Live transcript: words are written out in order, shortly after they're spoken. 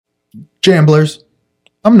Gamblers,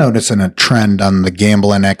 I'm noticing a trend on the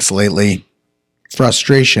Gambling X lately.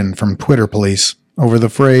 Frustration from Twitter police over the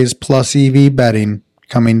phrase plus EV betting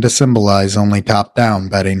coming to symbolize only top-down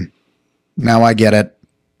betting. Now I get it.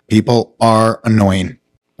 People are annoying.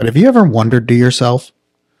 But have you ever wondered to yourself,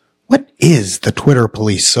 what is the Twitter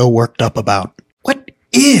police so worked up about? What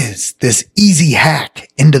is this easy hack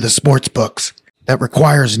into the sports books that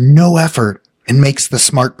requires no effort and makes the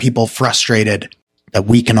smart people frustrated that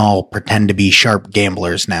we can all pretend to be sharp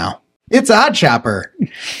gamblers now? It's OddShopper.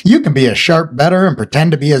 You can be a sharp bettor and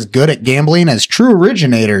pretend to be as good at gambling as true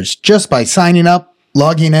originators just by signing up,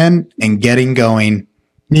 logging in, and getting going.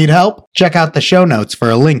 Need help? Check out the show notes for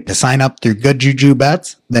a link to sign up through Good Juju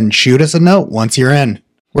Bets, then shoot us a note once you're in.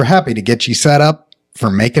 We're happy to get you set up for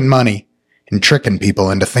making money and tricking people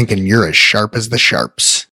into thinking you're as sharp as the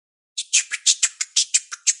sharps.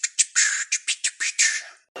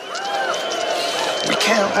 We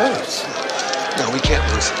can't lose. No, we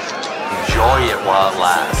can't lose. Enjoy it while it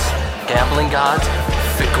lasts. Gambling gods,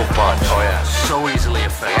 fickle bunch. Oh yeah, so easily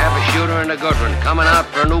affected. We have a shooter and a good one coming out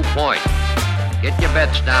for a new point. Get your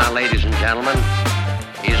bets down, ladies and gentlemen.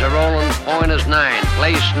 He's a rolling point is 9.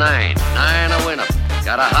 Place 9. 9 a winner.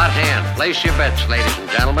 Got a hot hand. Place your bets, ladies and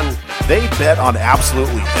gentlemen. They bet on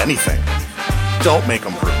absolutely anything. Don't make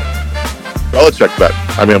them prove it. Belichick bet.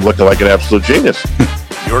 I mean, I'm looking like an absolute genius.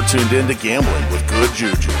 You're tuned in to Gambling with Good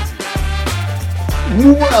Juju.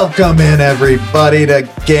 Welcome in, everybody, to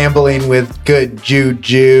Gambling with Good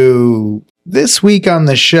Juju. This week on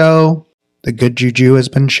the show, the Good Juju has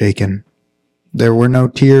been shaken. There were no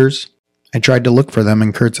tears. I tried to look for them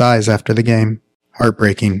in Kurt's eyes after the game.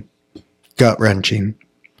 Heartbreaking, gut-wrenching,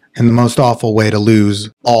 and the most awful way to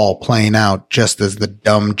lose, all playing out just as the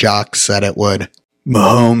dumb jock said it would.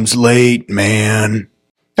 Mahomes late, man.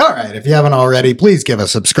 All right, if you haven't already, please give a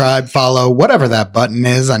subscribe, follow, whatever that button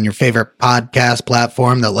is on your favorite podcast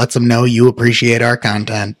platform that lets them know you appreciate our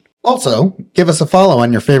content. Also, give us a follow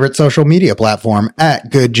on your favorite social media platform at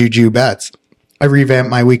Good Juju Bets. I revamped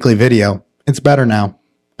my weekly video. It's better now.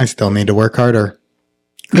 I still need to work harder.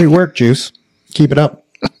 Great work, Juice. Keep it up.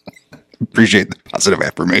 Appreciate the positive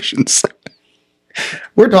affirmations.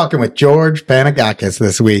 We're talking with George Panagakis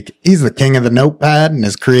this week. He's the king of the notepad and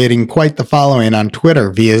is creating quite the following on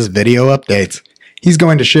Twitter via his video updates. He's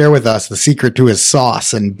going to share with us the secret to his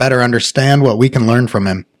sauce and better understand what we can learn from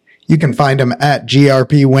him. You can find him at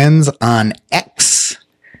GRP Wins on X.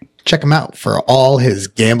 Check him out for all his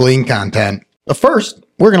gambling content. But first,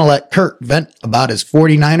 we're going to let Kurt vent about his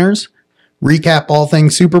 49ers, recap all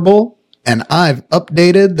things Super Bowl, and I've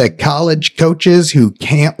updated the college coaches who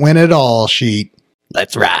can't win it all sheet.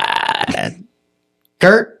 Let's ride.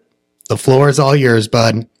 Kurt, the floor is all yours,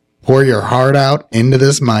 bud. Pour your heart out into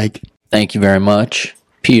this mic. Thank you very much,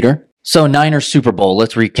 Peter. So, Niners Super Bowl,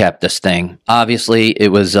 let's recap this thing. Obviously, it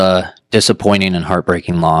was a disappointing and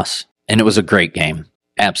heartbreaking loss, and it was a great game.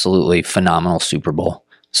 Absolutely phenomenal Super Bowl.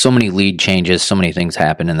 So many lead changes, so many things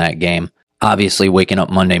happened in that game. Obviously, waking up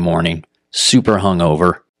Monday morning, super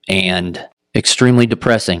hungover, and extremely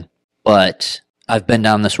depressing. But I've been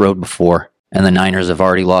down this road before. And the Niners have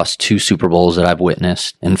already lost 2 Super Bowls that I've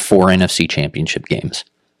witnessed and 4 NFC championship games.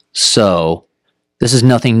 So this is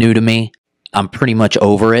nothing new to me. I'm pretty much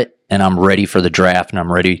over it, and I'm ready for the draft, and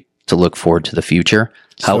I'm ready to look forward to the future.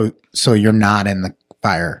 So you're not in the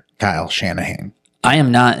fire, Kyle Shanahan? I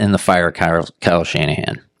am not in the fire, Kyle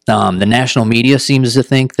Shanahan. The national media seems to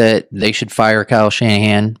think that they should fire Kyle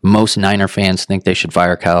Shanahan. Most Niner fans think they should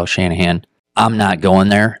fire Kyle Shanahan. I'm not going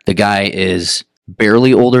there. The guy is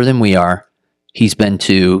barely older than we are. He's been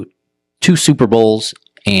to 2 Super Bowls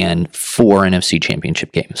and 4 NFC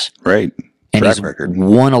championship games. Right. And he's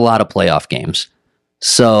won a lot of playoff games.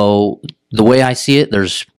 So the way I see it,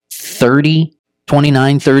 there's 30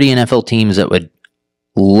 NFL teams that would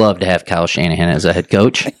love to have Kyle Shanahan as a head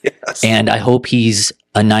coach. Yes. And I hope he's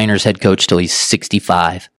a Niners head coach till he's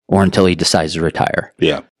 65 or until he decides to retire.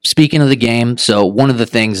 Yeah. Speaking of the game, so one of the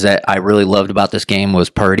things that I really loved about this game was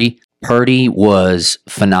Purdy. Purdy was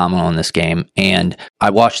phenomenal in this game, and I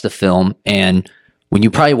watched the film, and when you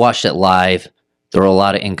probably watched it live, there were a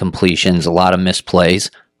lot of incompletions, a lot of misplays.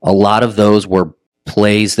 A lot of those were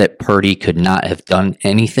plays that Purdy could not have done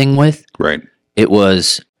anything with. Right. It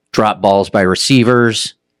was drop balls by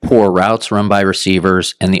receivers, poor routes run by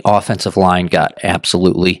receivers, and the offensive line got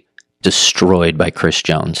absolutely destroyed by Chris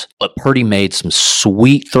Jones. But Purdy made some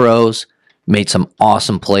sweet throws, made some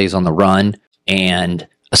awesome plays on the run, and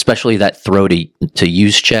especially that throw to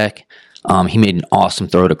Juszczyk. He made an awesome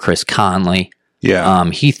throw to Chris Conley. Yeah.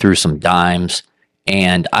 He threw some dimes,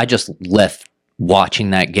 and I just left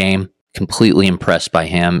watching that game completely impressed by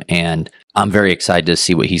him, and I'm very excited to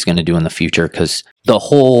see what he's going to do in the future, because the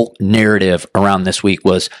whole narrative around this week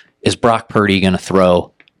was, is Brock Purdy going to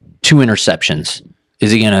throw 2 interceptions?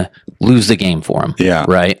 Is he going to lose the game for him? Yeah.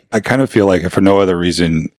 Right? I kind of feel like, if for no other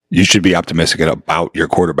reason, you should be optimistic about your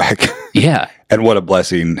quarterback. Yeah. And what a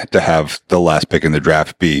blessing to have the last pick in the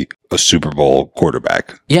draft be a Super Bowl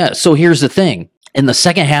quarterback. Yeah, so here's the thing. In the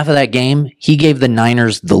second half of that game, he gave the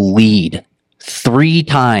Niners the lead 3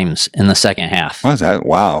 times in the second half. What is that?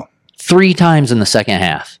 Wow. 3 times in the second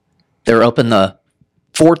half. They're up in the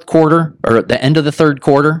fourth quarter, or at the end of the third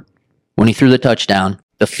quarter, when he threw the touchdown,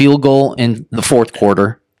 the field goal in the fourth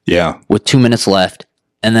quarter. Yeah. With 2 minutes left,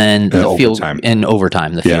 and then the field in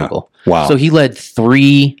overtime, the field goal. Wow. So he led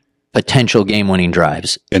 3 potential game-winning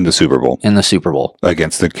drives in the Super Bowl.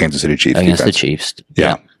 Against the Kansas City Chiefs. Against the Chiefs.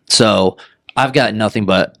 Yeah. So I've got nothing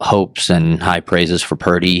but hopes and high praises for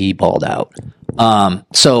Purdy. He balled out.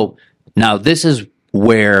 So now this is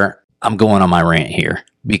where I'm going on my rant here,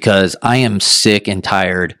 because I am sick and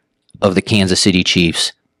tired of the Kansas City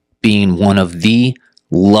Chiefs being one of the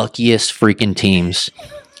luckiest freaking teams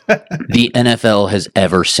the NFL has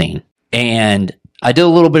ever seen. And I did a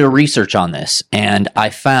little bit of research on this, and I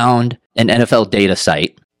found an NFL data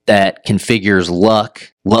site that configures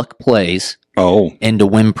luck plays into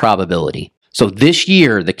win probability. So this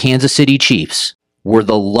year, the Kansas City Chiefs were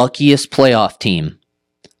the luckiest playoff team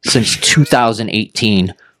since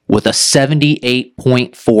 2018, with a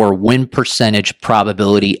 78.4 win percentage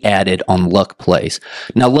probability added on luck plays.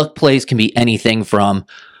 Now, luck plays can be anything from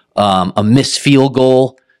a missed field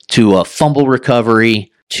goal to a fumble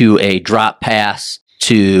recovery to a drop pass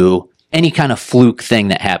to any kind of fluke thing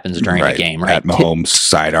that happens during a game, right? At Mahomes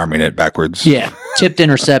side-arming it backwards. Yeah. Tipped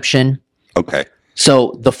interception. Okay.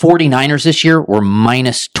 So the 49ers this year were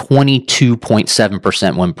minus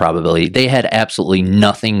 22.7% win probability. They had absolutely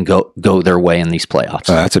nothing go their way in these playoffs.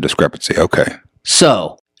 That's a discrepancy. Okay.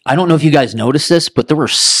 So I don't know if you guys noticed this, but there were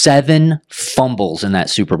 7 fumbles in that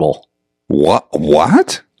Super Bowl.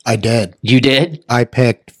 What? I did. You did? I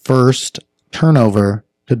picked first turnover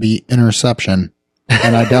to be interception,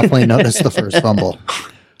 and I definitely noticed the first fumble.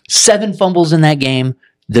 7 fumbles in that game.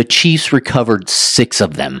 The Chiefs recovered 6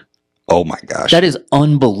 of them. Oh my gosh. That is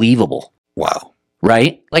unbelievable. Wow.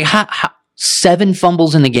 Right? Like, how 7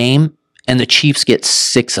 fumbles in the game, and the Chiefs get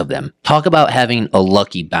 6 of them. Talk about having a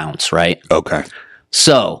lucky bounce, right? Okay.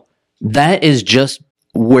 So that is just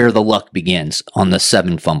where the luck begins on the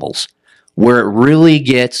 7 fumbles. Where it really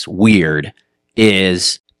gets weird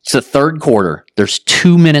is it's the third quarter. There's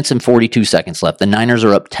 2 minutes and 42 seconds left. The Niners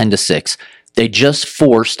are up 10-6. They just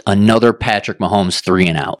forced another Patrick Mahomes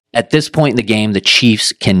 3-and-out. At this point in the game, the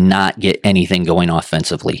Chiefs cannot get anything going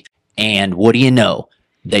offensively. And what do you know?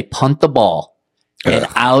 They punt the ball, and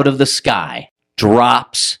out of the sky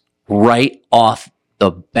drops right off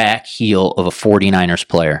the back heel of a 49ers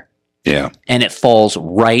player. Yeah. And it falls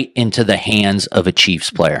right into the hands of a Chiefs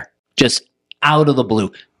player. Just out of the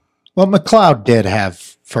blue. Well, McLeod did have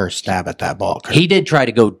first stab at that ball. He did try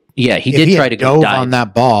to go. Yeah, he if did he try had to go dove dive on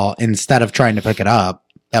that ball instead of trying to pick it up.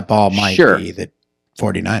 That ball might be the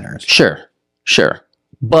 49ers. Sure.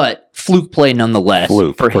 But fluke play nonetheless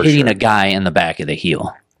for hitting a guy in the back of the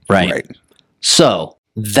heel. Right. So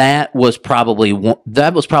that was probably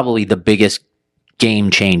the biggest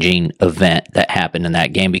game-changing event that happened in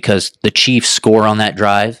that game, because the Chiefs score on that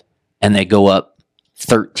drive and they go up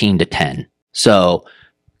 13-10. So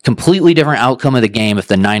completely different outcome of the game. If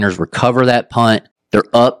the Niners recover that punt, they're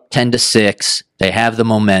up 10-6. They have the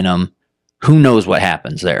momentum. Who knows what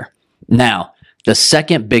happens there? Now, the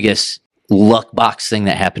second biggest luck box thing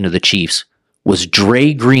that happened to the Chiefs was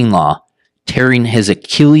Dre Greenlaw tearing his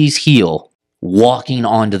Achilles heel walking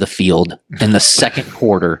onto the field in the second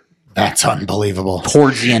quarter. That's unbelievable.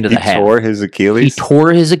 Towards the end of the half. He tore his Achilles? He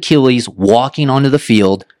tore his Achilles walking onto the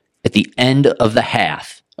field at the end of the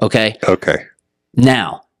half. Okay? Okay.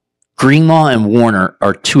 Now, Greenlaw and Warner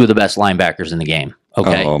are 2 of the best linebackers in the game.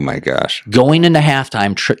 Okay? Oh my gosh. Going into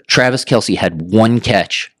halftime, Travis Kelce had 1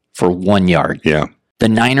 catch for 1 yard. Yeah. The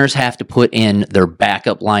Niners have to put in their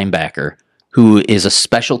backup linebacker, who is a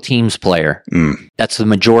special teams player. That's the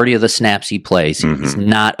majority of the snaps he plays. He's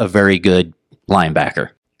not a very good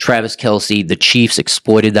linebacker. Travis Kelce, the Chiefs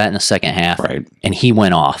exploited that in the second half, and he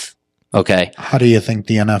went off. Okay. How do you think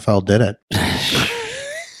the NFL did it?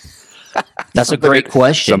 That's a great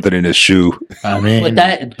question. Something in his shoe. I mean,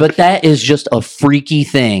 but that is just a freaky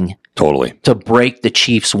thing. Totally. To break the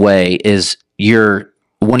Chiefs' way is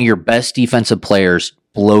one of your best defensive players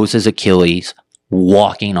blows his Achilles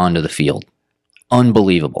walking onto the field.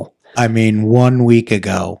 Unbelievable. I mean, 1 week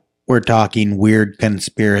ago, we're talking weird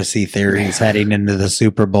conspiracy theories heading into the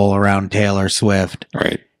Super Bowl around Taylor Swift.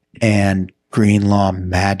 Right. And Greenlaw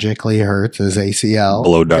magically hurts his ACL.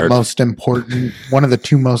 Blow dart. One of the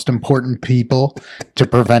two most important people to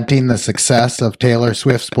preventing the success of Taylor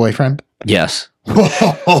Swift's boyfriend. Yes.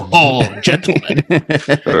 Oh, gentlemen.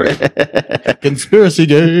 Conspiracy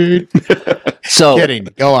gate. So Kidding.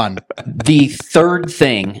 Go on. the third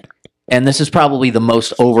thing, and this is probably the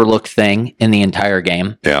most overlooked thing in the entire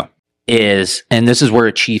game, Yeah. and this is where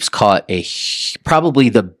Chiefs caught probably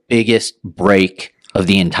the biggest break of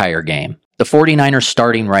the entire game. The 49ers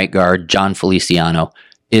starting right guard, John Feliciano,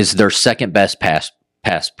 is their second best pass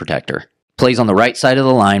protector. Plays on the right side of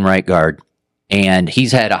the line, right guard, and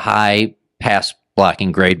he's had a high pass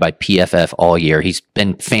blocking grade by PFF all year. He's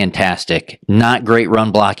been fantastic. Not great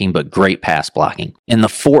run blocking, but great pass blocking. In the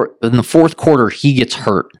fourth quarter, he gets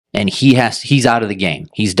hurt, and he's out of the game.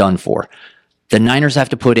 He's done for. The Niners have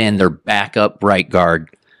to put in their backup right guard,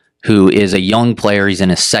 who is a young player. He's in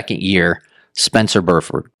his second year, Spencer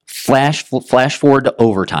Burford. Flash forward to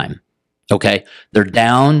overtime. Okay, they're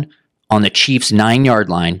down on the Chiefs' 9-yard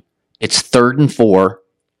line. It's 3rd and 4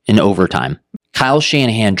 in overtime. Kyle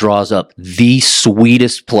Shanahan draws up the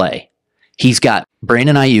sweetest play. He's got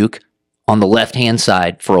Brandon Ayuk on the left-hand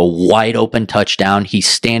side for a wide open touchdown. He's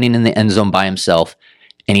standing in the end zone by himself,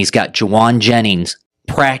 and he's got Juwan Jennings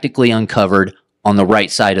practically uncovered on the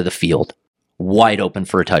right side of the field, wide open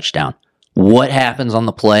for a touchdown. What happens on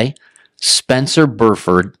the play? Spencer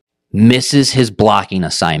Burford misses his blocking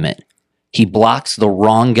assignment. He blocks the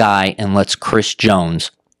wrong guy and lets Chris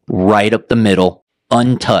Jones right up the middle,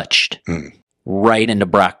 untouched, right into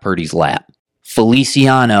Brock Purdy's lap.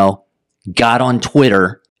 Feliciano got on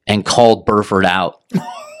Twitter and called Burford out.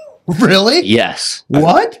 Really? Yes.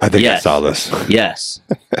 What? I think Yes. I saw this. Yes.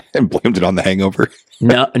 And blamed it on the hangover.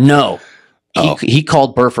 No. Oh. He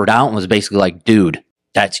called Burford out and was basically like, dude,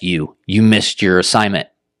 that's you. You missed your assignment.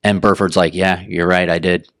 And Burford's like, yeah, you're right, I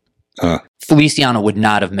did. Feliciano would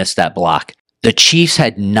not have missed that block. The Chiefs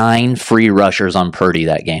had 9 free rushers on Purdy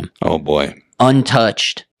that game. Oh, boy.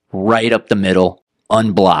 Untouched, right up the middle,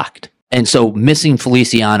 unblocked. And so missing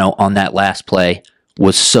Feliciano on that last play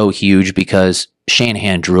was so huge because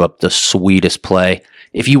Shanahan drew up the sweetest play.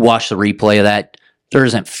 If you watch the replay of that,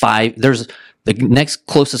 there's the next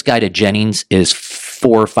closest guy to Jennings is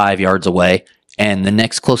 4 or 5 yards away, and the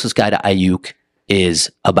next closest guy to Ayuk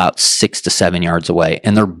is about 6 to 7 yards away,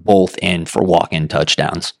 and they're both in for walk-in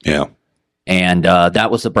touchdowns. Yeah. And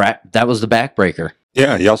that was the backbreaker.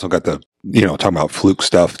 Yeah, you also got the, talking about fluke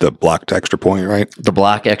stuff, the blocked extra point, right? The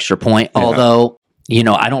block extra point. Yeah. Although,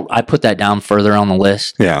 I put that down further on the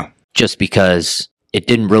list. Yeah. Just because it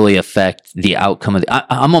didn't really affect the outcome of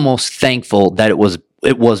I'm almost thankful that it was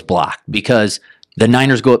blocked because the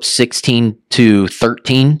Niners go up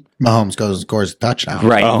 16-13. Mahomes goes and scores a touchdown.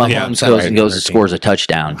 Right. Oh, Mahomes yeah, goes and scores a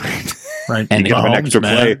touchdown. Right. And Give him an extra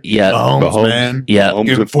play. Yeah. Mahomes, man. Yeah. Mahomes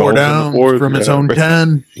Give him with 4 Mahomes in the downs fourth. from his Yeah. own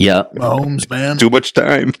 10. Yeah. Mahomes, man. Too much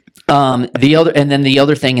time. The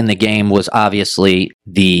other thing in the game was obviously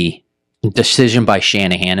the decision by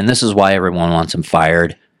Shanahan, and this is why everyone wants him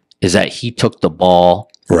fired, is that he took the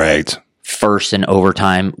ball Right. first in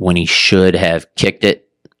overtime when he should have kicked it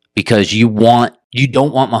because you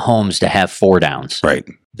don't want Mahomes to have 4 downs. Right.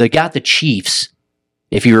 They got the Chiefs,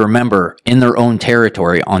 if you remember, in their own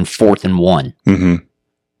territory on 4th and 1. Mm-hmm.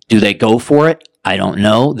 Do they go for it? I don't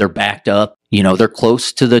know. They're backed up. They're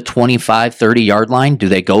close to the 25, 30-yard line. Do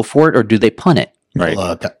they go for it or do they punt it? Right.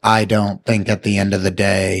 Look, I don't think at the end of the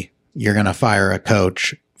day, you're going to fire a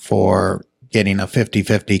coach for getting a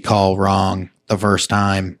 50-50 call wrong the first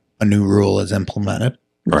time a new rule is implemented.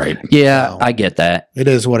 Right. Yeah, So, I get that. it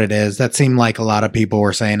is what it is. That seemed like a lot of people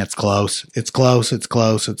were saying it's close. It's close. It's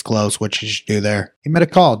close. It's close. What you should do there. He made a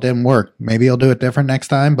call. It didn't work. Maybe he'll do it different next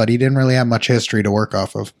time, but he didn't really have much history to work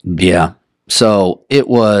off of. Yeah. So it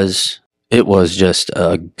was just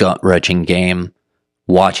a gut-wrenching game,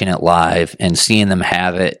 watching it live and seeing them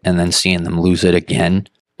have it and then seeing them lose it again.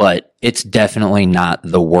 But it's definitely not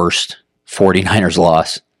the worst 49ers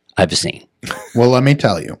loss I've seen. Well, let me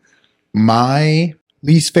tell you, my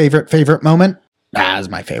least favorite moment, is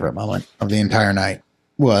my favorite moment of the entire night,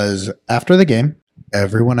 was after the game,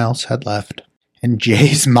 everyone else had left. And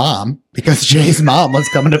Jay's mom, because Jay's mom was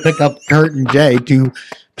coming to pick up Kurt and Jay, two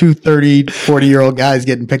 30, 40-year-old guys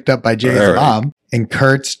getting picked up by Jay's mom. And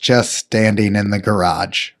Kurt's just standing in the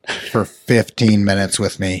garage for 15 minutes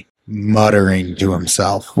with me, muttering to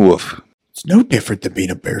himself. Woof. It's no different than being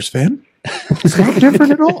a Bears fan. It's not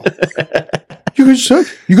different at all. You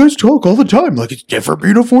guys talk all the time like it's different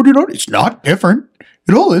being a 49er. It's not different.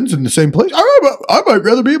 It all ends in the same place. I might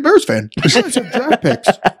rather be a Bears fan. You guys have draft picks.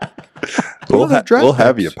 We'll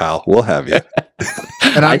have you, pal. We'll have you.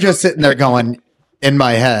 And I'm just sitting there going, in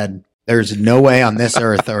my head, there's no way on this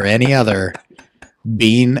earth or any other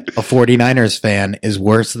being a 49ers fan is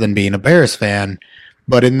worse than being a Bears fan.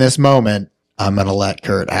 But in this moment, I'm going to let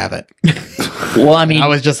Kurt have it. Well, I mean, I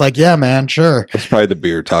was just like, yeah, man, sure. It's probably the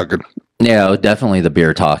beer talking. Yeah, definitely the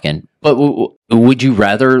beer talking. But would you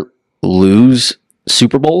rather lose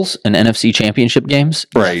Super Bowls and NFC championship games?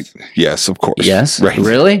 Right. Yes, of course. Yes. Right.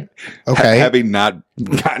 Really? Okay. Having not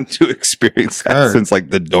gotten to experience that Sure. since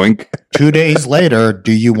like the doink. 2 days later,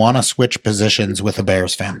 do you want to switch positions with a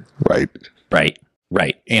Bears fan? Right.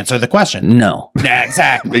 Right. Answer the question. No. Yeah,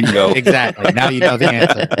 exactly. Bingo. Exactly. Now you know the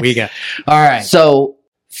answer. We go. All right. So,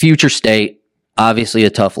 future state, obviously a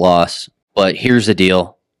tough loss, but here's the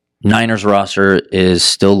deal. Niners roster is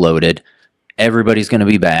still loaded. Everybody's going to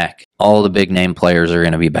be back. All the big name players are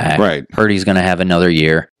going to be back. Right. Purdy's going to have another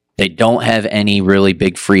year. They don't have any really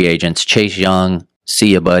big free agents. Chase Young,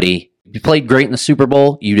 see ya, buddy. You played great in the Super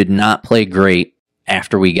Bowl. You did not play great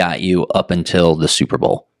after we got you up until the Super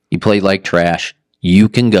Bowl. You played like trash. You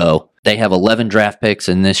can go. They have 11 draft picks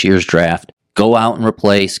in this year's draft. Go out and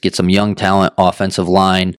replace, get some young talent, offensive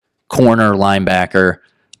line, corner, linebacker,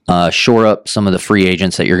 shore up some of the free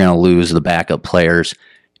agents that you're going to lose, the backup players,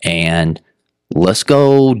 and let's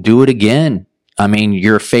go do it again. I mean,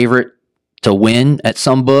 you're a favorite to win at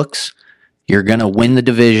some books. You're going to win the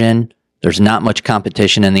division. There's not much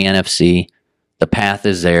competition in the NFC. The path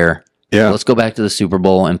is there. Yeah. Let's go back to the Super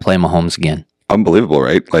Bowl and play Mahomes again. Unbelievable,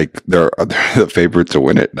 right? Like they're the favorite to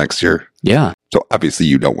win it next year. Yeah. So obviously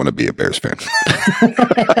you don't want to be a Bears fan.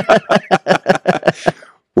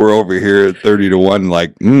 We're over here at 30-1,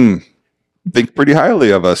 like, think pretty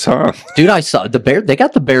highly of us, huh? Dude, I saw the Bears. They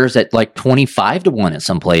got the Bears at like 25-1 at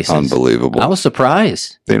some places. Unbelievable. I was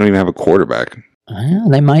surprised. They don't even have a quarterback. Well,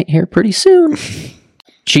 they might hear pretty soon.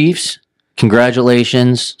 Chiefs,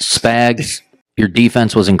 congratulations. Spags, your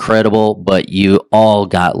defense was incredible, but you all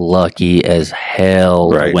got lucky as hell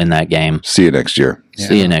to win that game. See you next year. Yeah.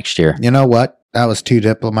 See you next year. You know what? That was too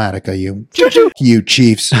diplomatic of you. You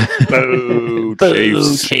Chiefs. Boo,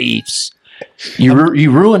 Boo, Chiefs. You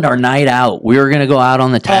ruined our night out. We were going to go out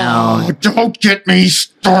on the town. Oh, don't get me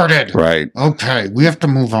started. Right. Okay, we have to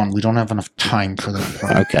move on. We don't have enough time for this.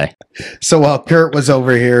 Okay. So while Kurt was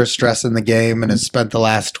over here stressing the game and has spent the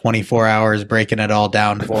last 24 hours breaking it all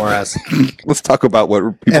down for us. Let's talk about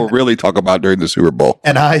what people really talk about during the Super Bowl.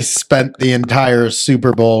 And I spent the entire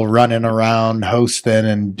Super Bowl running around, hosting,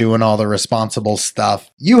 and doing all the responsible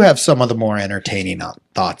stuff. You have some of the more entertaining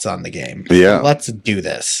thoughts on the game. Yeah. Let's do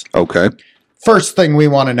this. Okay. First thing we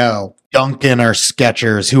want to know, Duncan or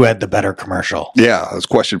Skechers, who had the better commercial? Yeah, that's a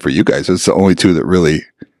question for you guys. It's the only two that really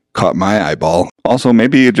caught my eyeball. Also,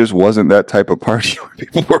 maybe it just wasn't that type of party where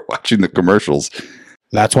people were watching the commercials.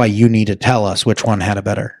 That's why you need to tell us which one had a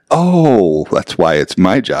better. Oh, that's why it's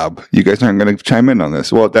my job. You guys aren't going to chime in on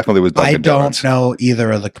this. Well, it definitely was Dunkin' I don't Donuts. know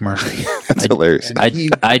either of the commercials. That's hilarious.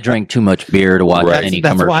 I drank too much beer to watch any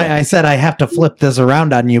That's commercial. why I said I have to flip this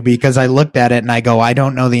around on you, because I looked at it and I go, I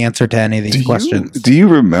don't know the answer to any of these questions. Do you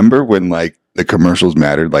remember when like the commercials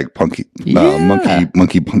mattered, like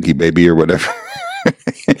monkey punky baby or whatever,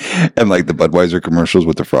 and like the Budweiser commercials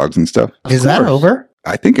with the frogs and stuff? Is that over?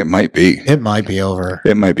 I think it might be. It might be over.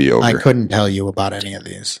 It might be over. I couldn't tell you about any of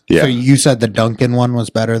these. Yeah. So you said the Duncan one was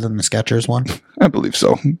better than the Skechers one? I believe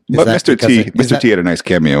so. But that Mr. T, because Mr. T had a nice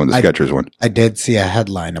cameo in the Skechers one. I did see a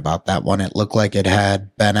headline about that one. It looked like it had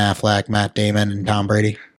Ben Affleck, Matt Damon, and Tom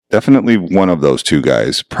Brady. Definitely one of those two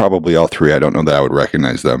guys. Probably all three. I don't know that I would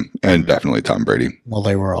recognize them. And definitely Tom Brady. Well,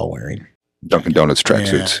 they were all wearing Dunkin' Donuts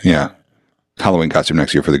tracksuits. Yeah. Halloween costume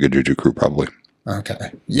next year for the Good Juju crew, probably.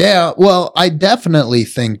 Okay. Yeah, well, I definitely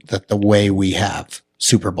think that the way we have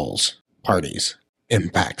Super Bowls parties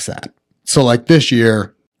impacts that. So like this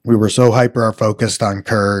year, we were so hyper-focused on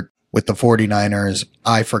Kurt with the 49ers,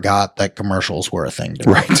 I forgot that commercials were a thing.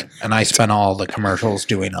 Right. And I spent all the commercials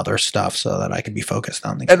doing other stuff so that I could be focused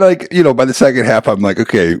on the game. And like, you know, by the second half, I'm like,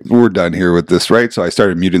 okay, we're done here with this, right? So I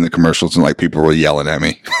started muting the commercials and like people were yelling at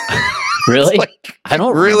me. Really? I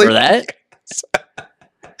don't remember that.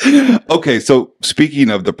 Okay, so speaking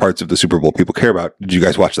of the parts of the Super Bowl people care about, did you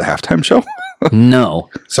guys watch the halftime show? No.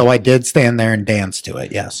 So I did stand there and dance to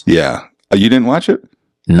it, yes. Yeah. Oh, you didn't watch it?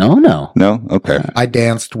 No. No? Okay. I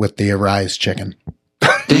danced with the Arise chicken.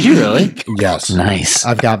 Did you really? Yes. Nice.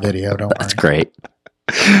 I've got video, don't That's worry. great.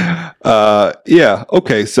 Yeah.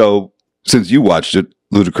 Okay, so since you watched it,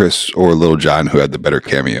 Ludacris or Lil Jon, who had the better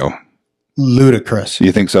cameo? Ludicrous.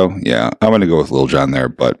 You think so? Yeah. I'm going to go with Lil Jon there,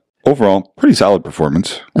 but overall, pretty solid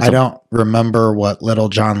performance. I don't remember what Little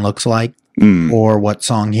John looks like. or what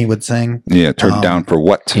song he would sing. Yeah, turned down for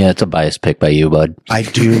what? Yeah, it's a biased pick by you, bud. I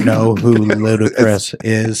do know who Ludacris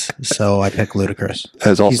is, so I pick Ludacris.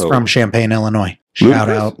 He's from Champaign, Illinois. Shout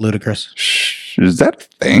out Ludacris. Is that a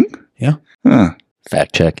thing? Yeah. Huh.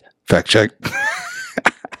 Fact check.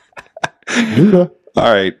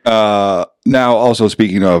 All right. Now, also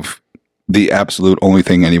speaking of the absolute only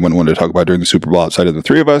thing anyone wanted to talk about during the Super Bowl outside of the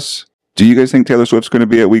three of us, do you guys think Taylor Swift's going to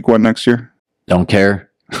be at week 1 next year? Don't care.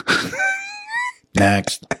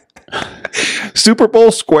 Next. Super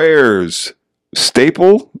Bowl squares.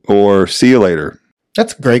 Staple or see you later?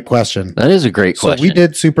 That's a great question. That is a great question. So we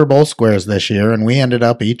did Super Bowl squares this year, and we ended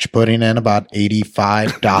up each putting in about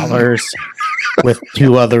 $85 with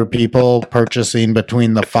 2 other people purchasing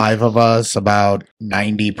between the 5 of us about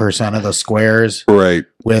 90% of the squares. Right.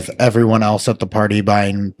 With everyone else at the party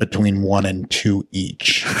buying between 1 and 2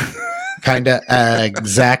 each. Kind of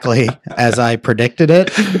exactly as I predicted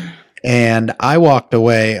it. And I walked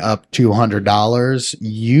away up $200.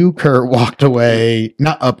 You, Kurt, walked away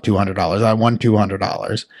not up $200. I won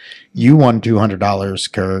 $200. You won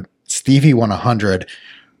 $200, Kurt. Stevie won $100.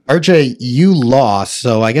 RJ, you lost.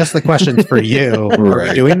 So I guess the question's for you. Right. Are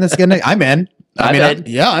we doing this again? I'm in. I'm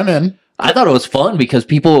in. I'm in. I thought it was fun because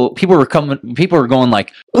people were going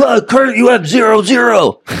like, Kurt, you have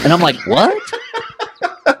 0-0. And I'm like, what?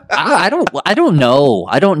 I don't know.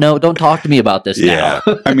 Don't talk to me about this now.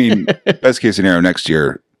 I mean, best case scenario next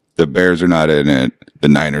year, the Bears are not in it, the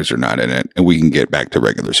Niners are not in it, and we can get back to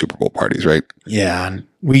regular Super Bowl parties, right? Yeah. And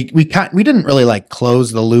we didn't really like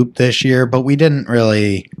close the loop this year, but we didn't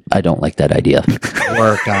really I don't like that idea.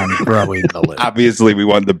 work on growing the loop. Obviously, we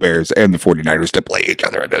want the Bears and the 49ers to play each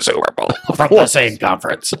other in the Super Bowl. From the same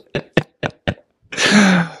conference.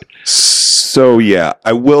 So, yeah,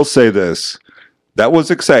 I will say this. That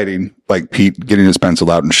was exciting, like Pete getting his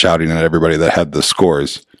pencil out and shouting at everybody that had the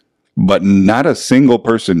scores. But not a single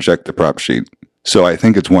person checked the prop sheet. So I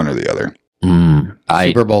think it's one or the other.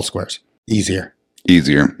 Super Bowl squares. Easier.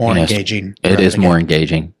 More engaging. It is more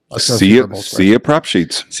engaging. See you prop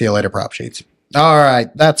sheets. See you later, prop sheets. All right.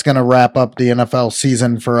 That's going to wrap up the NFL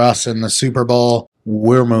season for us in the Super Bowl.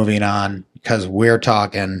 We're moving on because we're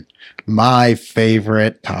talking my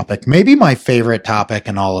favorite topic, maybe my favorite topic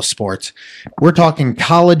in all of sports. We're talking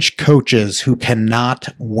college coaches who cannot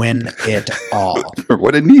win it all.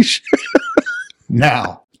 What a niche.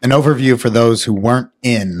 Now, an overview for those who weren't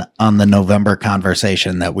in on the November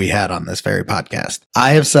conversation that we had on this very podcast.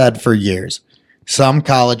 I have said for years, some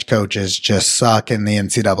college coaches just suck in the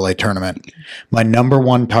NCAA tournament. My number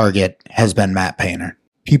one target has been Matt Painter.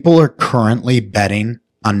 People are currently betting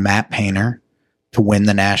on Matt Painter to win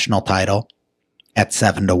the national title at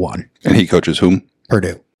 7-1. And he coaches whom?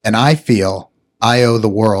 Purdue. And I feel I owe the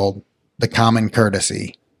world the common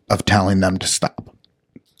courtesy of telling them to stop.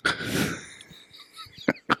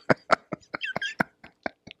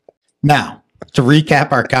 Now, to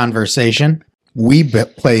recap our conversation, we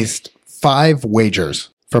placed 5 wagers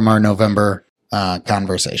from our November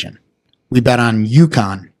conversation. We bet on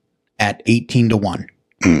UConn at 18-1.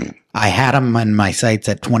 I had them in my sights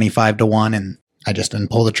at 25-1, and I just didn't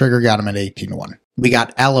pull the trigger, got them at 18-1. We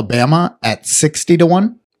got Alabama at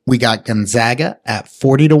 60-1. We got Gonzaga at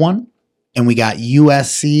 40-1. And we got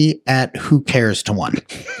USC at who cares to 1.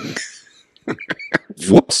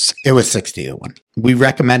 Whoops. It was 60-1. We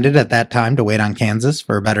recommended at that time to wait on Kansas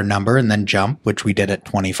for a better number and then jump, which we did at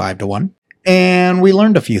 25-1. And we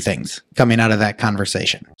learned a few things coming out of that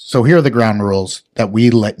conversation. So here are the ground rules that we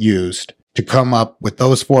used to come up with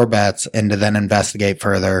those 4 bets and to then investigate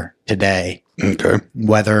further today. Okay.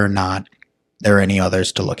 Whether or not there are any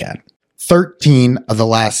others to look at. 13 of the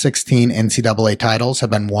last 16 NCAA titles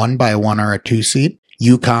have been won by a 1 or a 2 seed.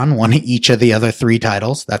 UConn won each of the other 3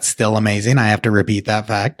 titles. That's still amazing. I have to repeat that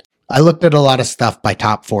fact. I looked at a lot of stuff by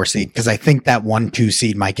top 4 seed because I think that 1-2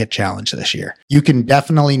 seed might get challenged this year. You can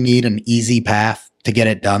definitely need an easy path to get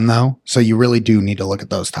it done though. So you really do need to look at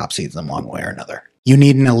those top seeds in one way or another. You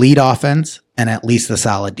need an elite offense and at least a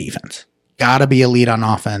solid defense. Gotta be elite on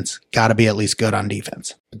offense. Gotta be at least good on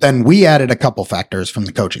defense. But then we added a couple factors from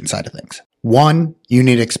the coaching side of things. 1, you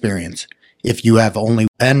need experience. If you have only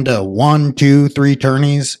been to 1, 2, 3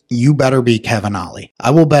 tourneys, you better be Kevin Ollie. I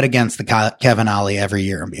will bet against the Kevin Ollie every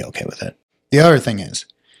year and be okay with it. The other thing is,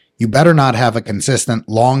 you better not have a consistent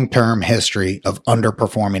long-term history of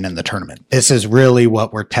underperforming in the tournament. This is really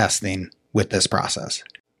what we're testing with this process.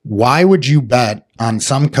 Why would you bet on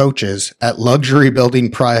some coaches at luxury building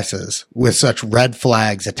prices with such red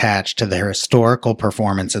flags attached to their historical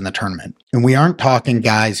performance in the tournament? And we aren't talking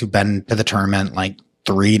guys who've been to the tournament like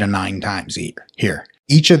 3 to 9 times a year here.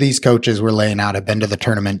 Each of these coaches we're laying out have been to the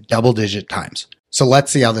tournament double-digit times. So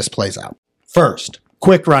let's see how this plays out. First,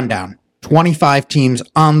 quick rundown. 25 teams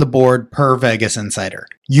on the board per Vegas Insider.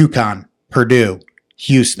 UConn, Purdue,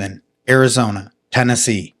 Houston, Arizona,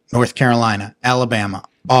 Tennessee, North Carolina, Alabama,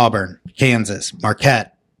 Auburn, Kansas,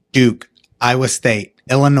 Marquette, Duke, Iowa State,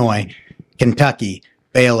 Illinois, Kentucky,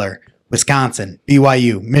 Baylor, Wisconsin,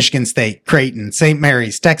 BYU, Michigan State, Creighton, St.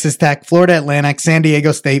 Mary's, Texas Tech, Florida Atlantic, San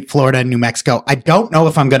Diego State, Florida, and New Mexico. I don't know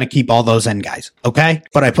if I'm going to keep all those in, guys, okay?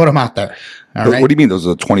 But I put them out there. All right? What do you mean those are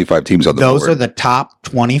the 25 teams on the board? Those are the top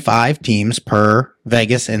 25 teams per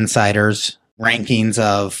Vegas Insider's rankings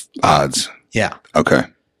of odds. Yeah. Okay.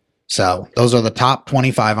 So those are the top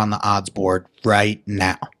 25 on the odds board right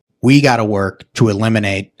now. We got to work to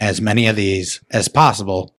eliminate as many of these as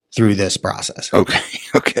possible through this process. Okay.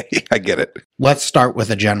 I get it. Let's start with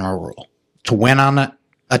a general rule. To win on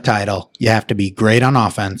a title, you have to be great on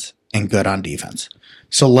offense and good on defense.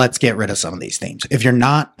 So let's get rid of some of these teams. If you're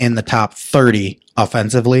not in the top 30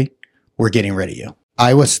 offensively, we're getting rid of you.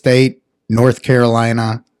 Iowa State, North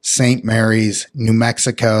Carolina, St. Mary's, New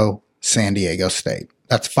Mexico, San Diego State.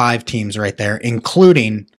 That's 5 teams right there,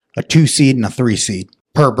 including a 2 seed and a 3 seed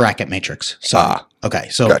per bracket matrix. So, okay.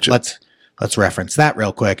 So gotcha. let's reference that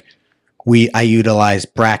real quick. I utilize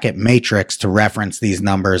bracket matrix to reference these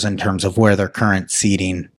numbers in terms of where their current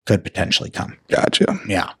seeding could potentially come. Gotcha.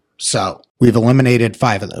 Yeah. So we've eliminated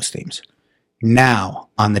 5 of those teams. Now,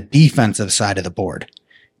 on the defensive side of the board,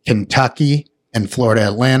 Kentucky and Florida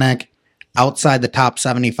Atlantic, outside the top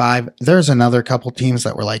 75, there's another couple teams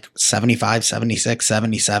that were like 75, 76,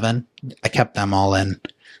 77. I kept them all in.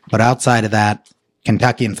 But outside of that,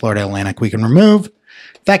 Kentucky and Florida Atlantic, we can remove.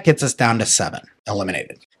 That gets us down to 7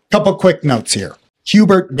 eliminated. Couple quick notes here.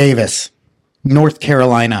 Hubert Davis, North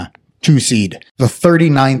Carolina, 2 seed. The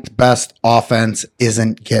 39th best offense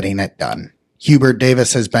isn't getting it done. Hubert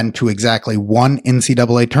Davis has been to exactly 1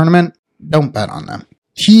 NCAA tournament. Don't bet on them.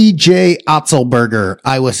 TJ Otzelberger,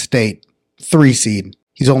 Iowa State, 3 seed.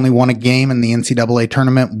 He's only won a game in the NCAA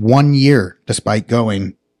tournament 1 year, despite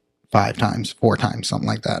going 5 times, 4 times, something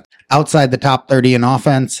like that. Outside the top 30 in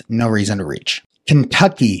offense, no reason to reach.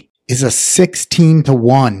 Kentucky is a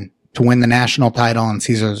 16-1 to win the national title on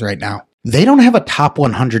Caesars right now. They don't have a top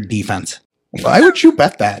 100 defense. Why would you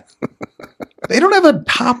bet that? They don't have a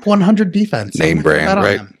top 100 defense. Name brand,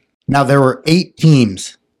 right? Them. Now, there were 8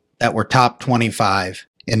 teams that were top 25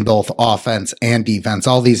 in both offense and defense.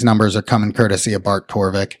 All these numbers are coming courtesy of Bart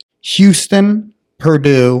Torvik. Houston,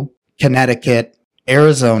 Purdue, Connecticut,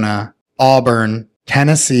 Arizona, Auburn,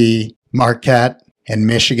 Tennessee, Marquette, and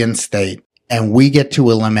Michigan State. And we get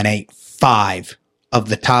to eliminate 5 of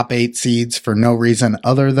the top 8 seeds for no reason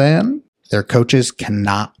other than their coaches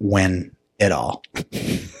cannot win it all.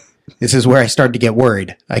 This is where I start to get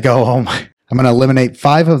worried. I go home. I'm going to eliminate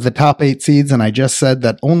 5 of the top 8 seeds, and I just said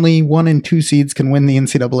that only 1 and 2 seeds can win the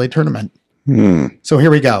NCAA tournament. So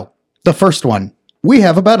here we go. The first one, we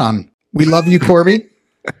have a bet on. We love you, Corby.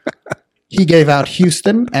 He gave out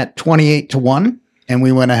Houston at 28-1, and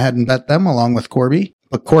we went ahead and bet them along with Corby.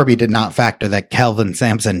 But Corby did not factor that Kelvin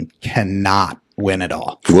Sampson cannot win it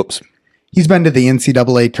all. Whoops. He's been to the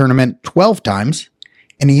NCAA tournament 12 times,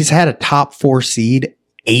 and he's had a top 4 seed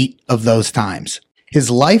 8 of those times. His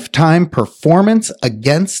lifetime performance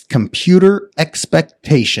against computer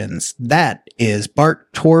expectations. That is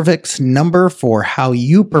Bart Torvik's number for how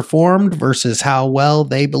you performed versus how well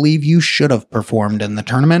they believe you should have performed in the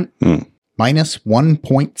tournament. Minus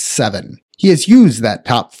 1.7. He has used that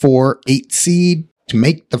top 4 8 seed to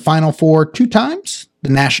make the Final Four 2 times, the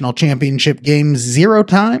national championship game 0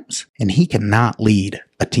 times, and he cannot lead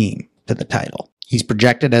a team to the title. He's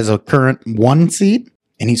projected as a current 1 seed,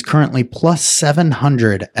 and he's currently plus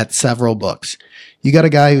 700 at several books. You got a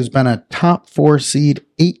guy who's been a top 4 seed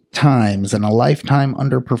 8 times and a lifetime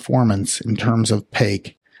underperformance in terms of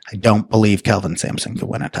pay. I don't believe Kelvin Sampson could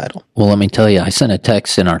win a title. Well, let me tell you, I sent a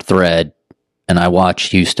text in our thread, and I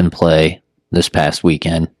watched Houston play this past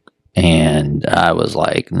weekend. And I was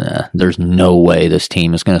like, nah, there's no way this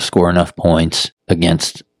team is going to score enough points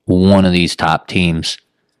against one of these top teams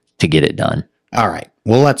to get it done. All right.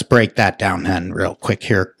 Well, let's break that down then real quick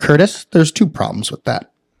here. Curtis, there's 2 problems with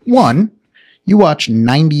that. 1, you watch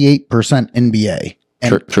 98% NBA.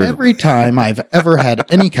 And True. Every time I've ever had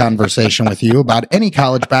any conversation with you about any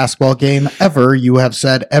college basketball game ever, you have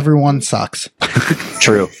said everyone sucks.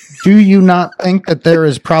 True. Do you not think that there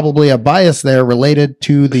is probably a bias there related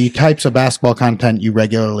to the types of basketball content you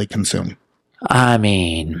regularly consume? I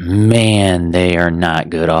mean, man, they are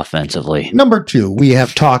not good offensively. Number 2, we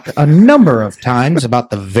have talked a number of times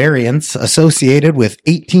about the variance associated with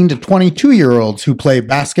 18 to 22-year-olds who play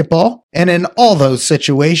basketball. And in all those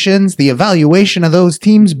situations, the evaluation of those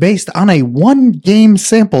teams based on a one-game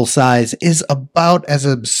sample size is about as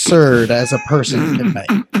absurd as a person can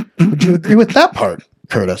make. Would you agree with that part,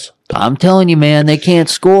 Curtis? I'm telling you, man, they can't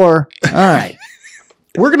score. All right.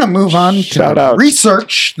 We're going to move on to Shout the out.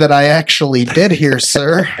 research that I actually did here,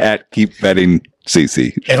 sir. At Keep Betting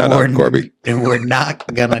CC. Shout out, Corby. And we're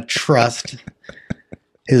not going to trust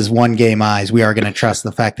his one-game eyes. We are going to trust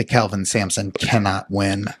the fact that Calvin Sampson cannot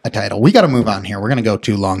win a title. We got to move on here. We're going to go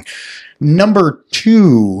too long. Number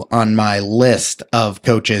 2 on my list of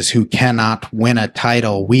coaches who cannot win a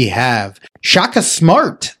title, we have Shaka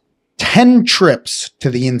Smart. 10 trips to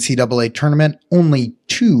the NCAA tournament, only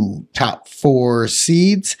 2 top 4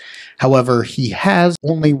 seeds. However, he has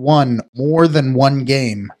only won more than one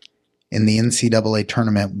game in the NCAA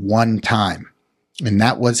tournament one time. And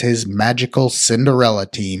that was his magical Cinderella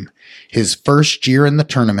team, his first year in the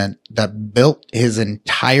tournament that built his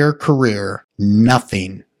entire career.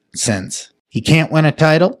 Nothing since. He can't win a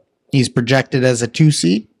title. He's projected as a 2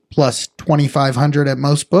 seed, plus 2,500 at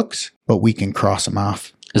most books, but we can cross him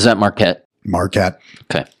off. Is that Marquette? Marquette.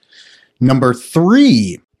 Okay. Number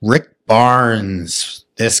 3, Rick Barnes.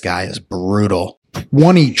 This guy is brutal.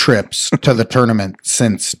 20 trips to the tournament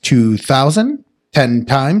since 2000. 10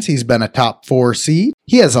 times he's been a top 4 seed.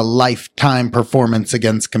 He has a lifetime performance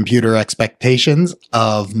against computer expectations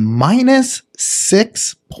of minus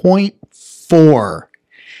 6.4.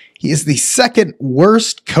 He is the second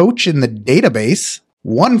worst coach in the database.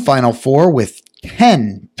 1 Final Four with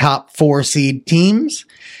 10 top 4 seed teams.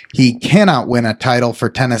 He cannot win a title for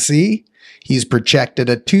Tennessee. He's projected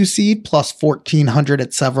a 2 seed plus 1,400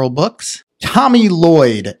 at several books. Tommy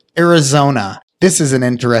Lloyd, Arizona. This is an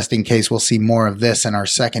interesting case. We'll see more of this in our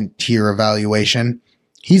second tier evaluation.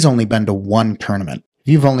 He's only been to 1 tournament.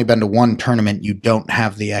 If you've only been to 1 tournament, you don't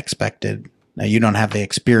have the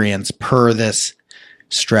experience per this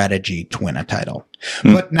strategy to win a title.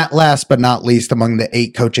 But not last but not least, among the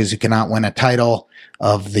 8 coaches who cannot win a title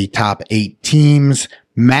of the top 8 teams,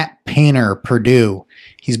 Matt Painter, Purdue.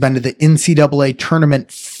 He's been to the NCAA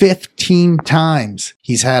tournament 15 times.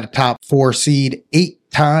 He's had a top 4 seed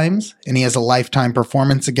 8 times, and he has a lifetime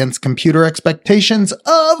performance against computer expectations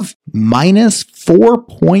of minus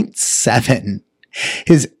 4.7.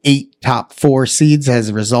 His 8 top 4 seeds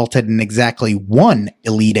has resulted in exactly 1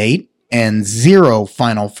 Elite 8 and 0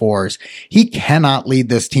 Final Fours. He cannot lead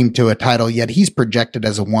this team to a title, yet he's projected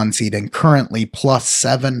as a 1 seed and currently plus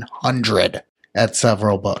 700 at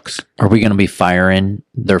several books. Are we going to be firing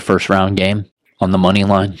their first round game on the money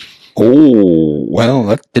line? Oh, well,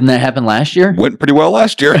 that Didn't that happen last year? went pretty well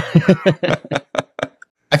last year.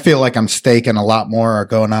 I feel like I'm staking a lot more or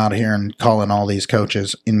going out here and calling all these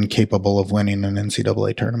coaches incapable of winning an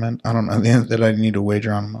NCAA tournament. I don't know that I need to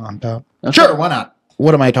wager on top. Okay. Sure, why not?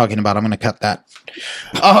 What am I talking about? I'm going to cut that.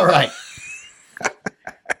 All right.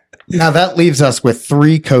 Now that leaves us with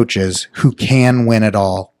 3 coaches who can win it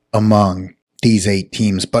all among these 8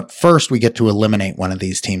 teams. But first we get to eliminate one of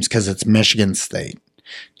these teams because it's Michigan State.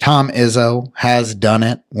 Tom Izzo has done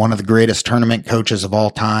it. One of the greatest tournament coaches of all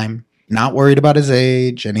time. Not worried about his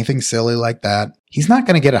age, anything silly like that. He's not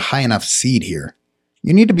going to get a high enough seed here.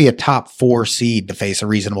 You need to be a top 4 seed to face a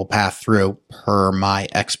reasonable path through, per my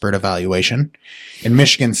expert evaluation. And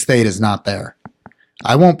Michigan State is not there.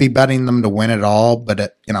 I won't be betting them to win it all,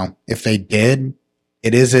 but if they did,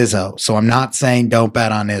 it is Izzo. So I'm not saying don't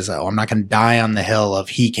bet on Izzo. I'm not going to die on the hill of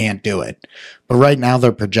he can't do it. But right now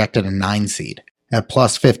they're projected a 9 seed. At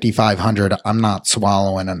plus 5,500, I'm not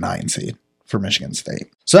swallowing a 9 seed for Michigan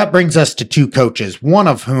State. So that brings us to 2 coaches, one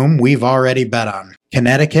of whom we've already bet on.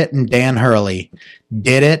 Connecticut and Dan Hurley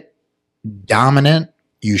did it. Dominant.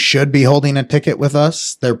 You should be holding a ticket with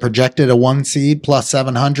us. They're projected a 1 seed plus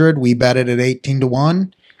 700. We bet it at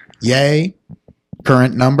 18-1. Yay.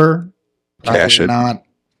 Current number. Cash it. Not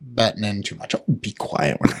betting in too much. Oh, be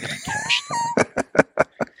quiet. We're not going to cash that.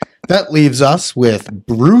 That leaves us with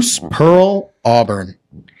Bruce Pearl, Auburn.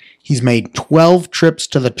 He's made 12 trips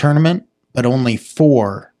to the tournament, but only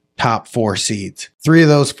 4 top 4 seeds. 3 of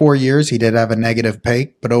those 4 years, he did have a negative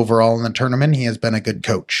PAKE, but overall in the tournament, he has been a good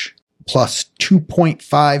coach. Plus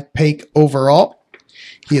 2.5 PAKE overall.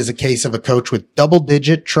 He is a case of a coach with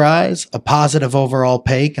double-digit tries, a positive overall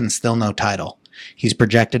PAKE, and still no title. He's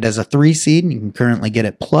projected as a 3 seed, and you can currently get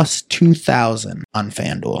it plus 2,000 on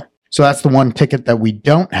FanDuel. So that's the one ticket that we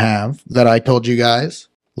don't have that I told you guys.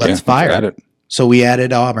 Let's fire it. So we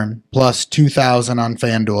added Auburn plus 2,000 on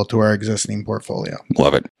FanDuel to our existing portfolio.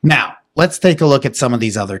 Love it. Now, let's take a look at some of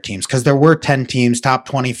these other teams, because there were 10 teams, top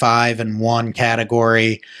 25 in one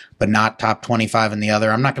category, but not top 25 in the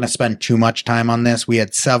other. I'm not going to spend too much time on this. We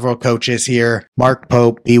had several coaches here: Mark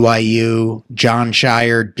Pope, BYU, John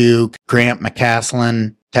Shire, Duke, Grant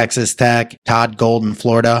McCaslin, Texas Tech, Todd Golden,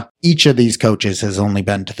 Florida. Each of these coaches has only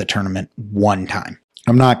been to the tournament one time.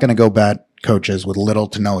 I'm not going to go bet coaches with little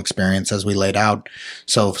to no experience, as we laid out.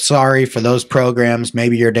 So sorry for those programs.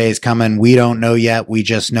 Maybe your day is coming. We don't know yet. We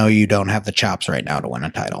just know you don't have the chops right now to win a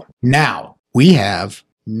title. Now, we have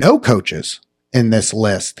no coaches in this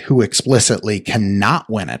list who explicitly cannot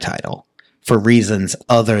win a title for reasons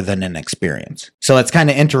other than inexperience. So it's kind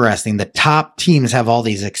of interesting. The top teams have all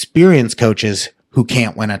these experienced coaches who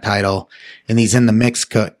can't win a title, and these in the mix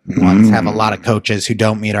ones have a lot of coaches who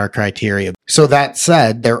don't meet our criteria. So that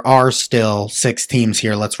said, there are still 6 teams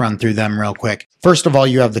here. Let's run through them real quick. First of all,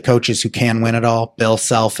 you have the coaches who can win it all. Bill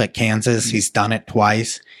Self at Kansas. He's done it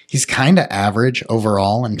twice. He's kind of average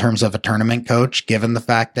overall in terms of a tournament coach, given the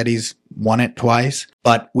fact that he's won it twice.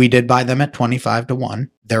 But we did buy them at 25-1.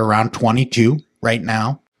 They're around 22 right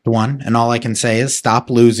now to 1. And all I can say is stop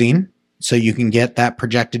losing, so you can get that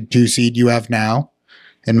projected 2 seed you have now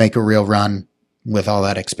and make a real run with all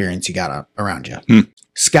that experience you got around you.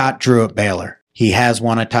 Scott Drew at Baylor. He has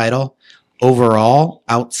won a title. Overall,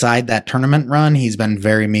 outside that tournament run, he's been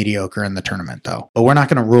very mediocre in the tournament, though. But we're not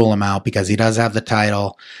going to rule him out because he does have the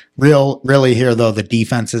title. Really here, though, the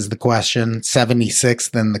defense is the question.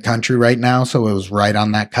 76th in the country right now, so it was right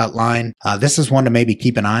on that cut line. This is one to maybe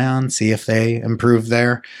keep an eye on, see if they improve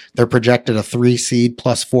there. They're projected a 3 seed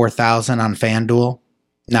plus 4,000 on FanDuel.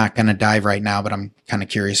 Not going to dive right now, but I'm kind of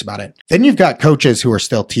curious about it. Then you've got coaches who are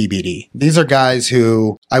still TBD. These are guys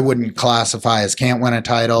who I wouldn't classify as can't win a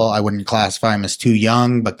title. I wouldn't classify them as too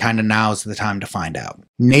young, but kind of now is the time to find out.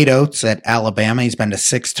 Nate Oates at Alabama. He's been to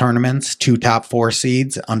 6 tournaments, 2 top 4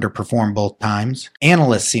 seeds, underperformed both times.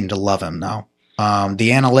 Analysts seem to love him, though.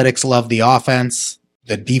 The analytics love the offense.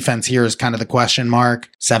 The defense here is kind of the question mark.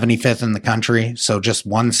 75th in the country, so just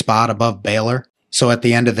 1 spot above Baylor. So at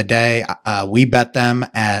the end of the day, we bet them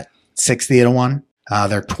at 60-1.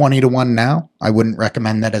 They're 20-1 now. I wouldn't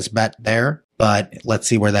recommend that as bet there, but let's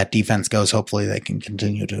see where that defense goes. Hopefully they can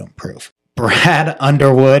continue to improve. Brad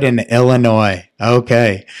Underwood in Illinois.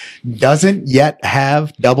 Okay. Doesn't yet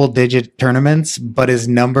have double-digit tournaments, but his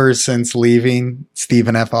numbers since leaving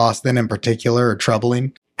Stephen F. Austin in particular are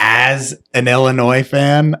troubling. As an Illinois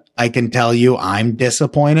fan, I can tell you I'm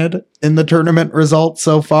disappointed in the tournament results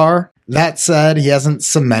so far. That said, he hasn't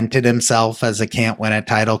cemented himself as a can't win a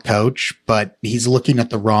title coach, but he's looking at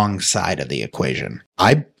the wrong side of the equation.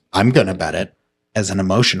 I'm going to bet it as an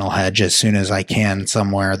emotional hedge as soon as I can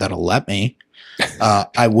somewhere that'll let me.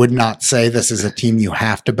 I would not say this is a team you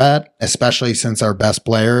have to bet, especially since our best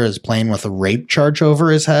player is playing with a rape charge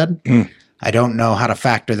over his head. I don't know how to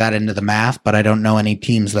factor that into the math, but I don't know any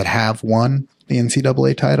teams that have won the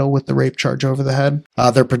NCAA title with the rape charge over the head.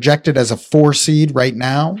 They're projected as a 4 seed right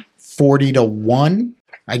now. 40-1.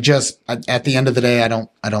 At the end of the day, I don't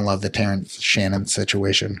love the Terrence Shannon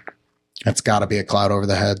situation. It's got to be a cloud over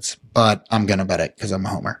the heads, but I'm going to bet it because I'm a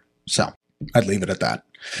homer. So I'd leave it at that.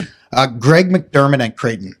 Greg McDermott at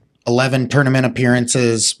Creighton. 11 tournament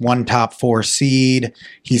appearances, 1 top 4 seed.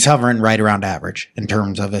 He's hovering right around average in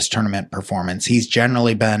terms of his tournament performance. He's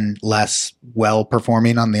generally been less well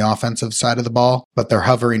performing on the offensive side of the ball, but they're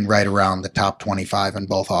hovering right around the top 25 in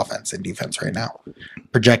both offense and defense right now.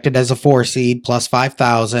 Projected as a 4 seed plus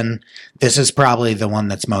 5,000. This is probably the one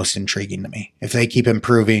that's most intriguing to me. If they keep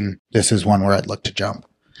improving, this is one where I'd look to jump.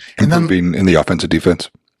 Improving in the offensive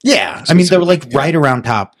defense. Yeah. I mean, they're like right around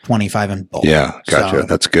top 25 in both. Yeah. Gotcha. So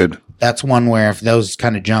that's good. That's one where if those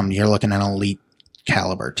kind of jump, you're looking at an elite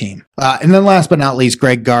caliber team. And then last but not least,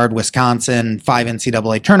 Greg Gard, Wisconsin, 5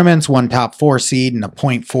 NCAA tournaments, 1 top 4 seed and a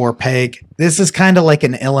 0.4 peg. This is kind of like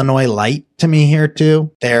an Illinois light to me here too.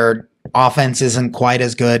 Their offense isn't quite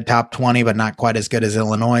as good, top 20, but not quite as good as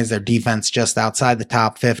Illinois'. Their defense just outside the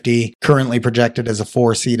top 50, currently projected as a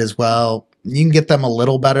 4 seed as well. You can get them a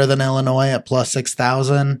little better than Illinois at plus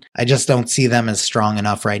 6,000. I just don't see them as strong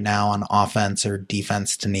enough right now on offense or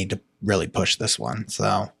defense to need to really push this one.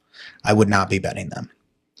 So I would not be betting them.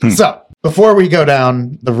 So before we go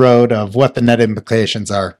down the road of what the net implications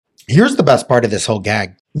are, here's the best part of this whole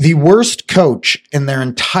gag. The worst coach in their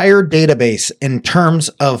entire database in terms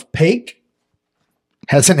of PAIC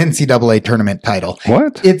has an NCAA tournament title.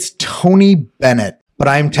 What? It's Tony Bennett. But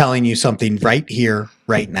I'm telling you something right here,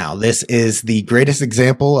 right now. This is the greatest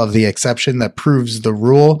example of the exception that proves the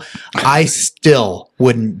rule. I still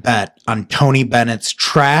wouldn't bet on Tony Bennett's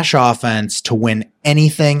trash offense to win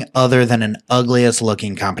anything other than an ugliest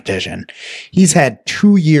looking competition. He's had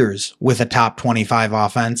 2 years with a top 25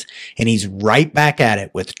 offense, and he's right back at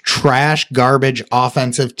it with trash, garbage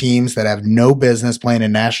offensive teams that have no business playing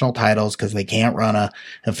in national titles because they can't run a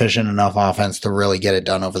efficient enough offense to really get it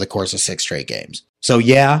done over the course of 6 straight games. So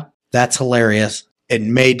yeah, that's hilarious. It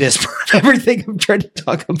may disprove everything I'm trying to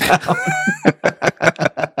talk about.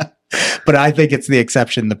 But I think it's the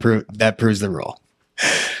exception that proves the rule.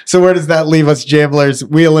 So where does that leave us, Jamblers?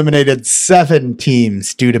 We eliminated 7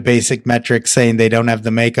 teams due to basic metrics saying they don't have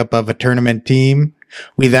the makeup of a tournament team.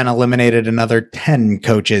 We then eliminated another 10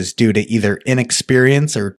 coaches due to either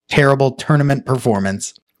inexperience or terrible tournament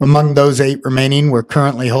performance. Among those 8 remaining, we're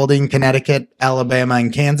currently holding Connecticut, Alabama,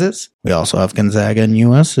 and Kansas. We also have Gonzaga and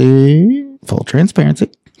USC. Full transparency.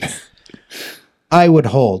 I would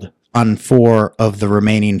hold on 4 of the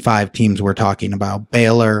remaining 5 teams we're talking about: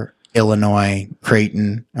 Baylor, Illinois,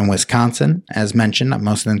 Creighton, and Wisconsin. As mentioned, I'm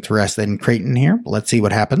most interested in Creighton here. Let's see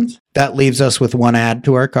what happens. That leaves us with 1 add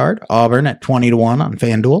to our card: Auburn at 20-1 on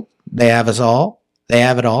FanDuel. They have us all. They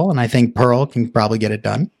have it all, and I think Pearl can probably get it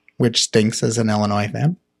done, which stinks as an Illinois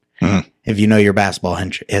fan. Mm-hmm. If you know your basketball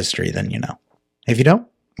history, then you know. If you don't,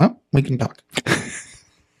 well, we can talk.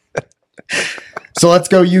 So let's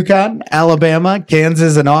go UConn, Alabama,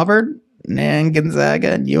 Kansas, and Auburn, and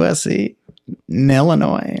Gonzaga, and USC, and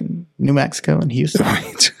Illinois, and New Mexico, and Houston.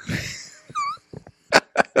 Right.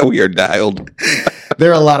 We are dialed.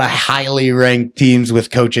 There are a lot of highly ranked teams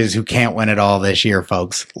with coaches who can't win it all this year,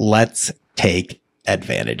 folks. Let's take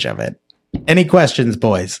advantage of it. Any questions,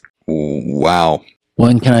 boys? Wow.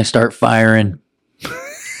 When can I start firing?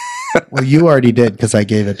 Well, you already did because I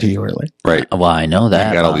gave it to you early. Right. Well, I know that.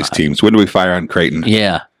 I got all these teams. When do we fire on Creighton?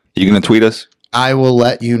 Yeah. You going to tweet us? I will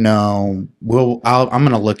let you know. I'm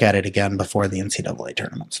going to look at it again before the NCAA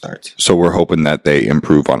tournament starts. So we're hoping that they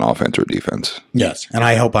improve on offense or defense. Yes. And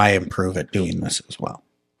I hope I improve at doing this as well.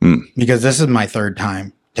 Because this is my 3rd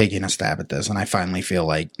time taking a stab at this, and I finally feel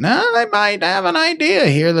like, I might have an idea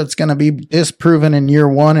here that's going to be disproven in year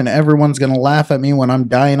 1, and everyone's going to laugh at me when I'm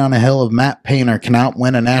dying on a hill of Matt Painter cannot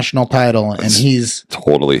win a national title, and he's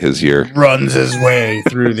totally his year. Runs his way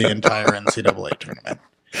through the entire NCAA tournament.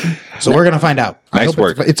 So we're going to find out. Nice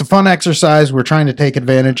work. It's a fun exercise. We're trying to take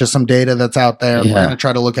advantage of some data that's out there. Yeah. We're going to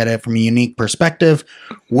try to look at it from a unique perspective.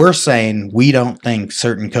 We're saying we don't think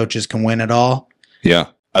certain coaches can win it all.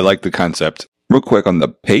 Yeah, I like the concept. Real quick on the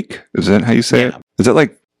PAKE, is that how you say it? Is it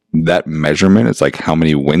like that measurement? It's like how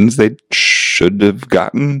many wins they should have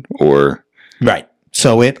gotten, or right?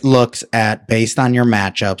 So it looks at, based on your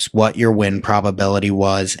matchups, what your win probability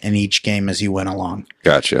was in each game as you went along.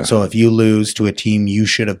 Gotcha. So if you lose to a team you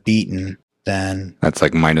should have beaten, then that's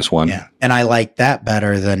like -1. Yeah, and I like that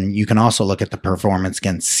better than you can also look at the performance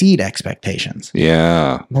against seed expectations.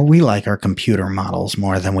 Yeah. Well, we like our computer models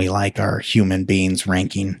more than we like our human beings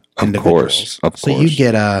ranking individuals. Of course. So you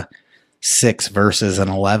get a 6 versus an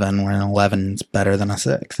 11, where an 11 is better than a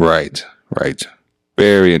 6. Right.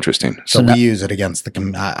 Very interesting. So we use it against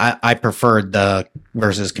I preferred the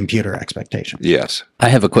versus computer expectation. Yes. I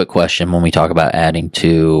have a quick question when we talk about adding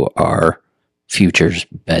to our futures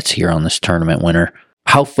bets here on this tournament winner.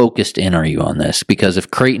 How focused in are you on this? Because if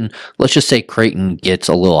Creighton, let's just say Creighton gets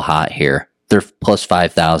a little hot here. They're plus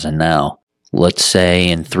 5,000 now. Let's say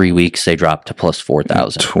in 3 weeks they drop to plus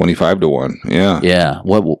 4,000. 25-1. Yeah. Yeah.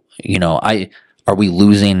 Are we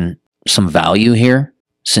losing some value here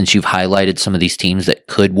since you've highlighted some of these teams that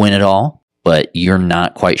could win it all, but you're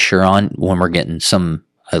not quite sure on when we're getting some,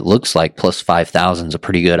 it looks like plus 5,000 is a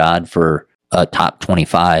pretty good odd for a top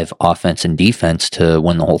 25 offense and defense to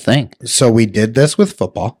win the whole thing. So we did this with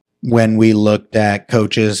football when we looked at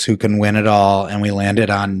coaches who can win it all, and we landed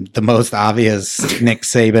on the most obvious Nick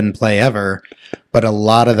Saban play ever. But a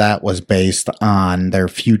lot of that was based on their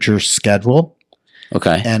future schedule.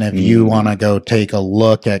 Okay. And if you want to go take a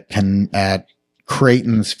look at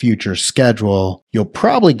Creighton's future schedule, you'll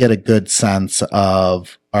probably get a good sense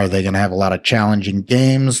of, are they going to have a lot of challenging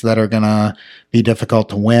games that are going to be difficult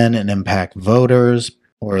to win and impact voters?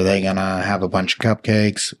 Or are they going to have a bunch of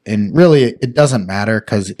cupcakes? And really, it doesn't matter,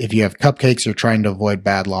 because if you have cupcakes, you're trying to avoid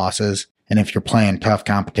bad losses. And if you're playing tough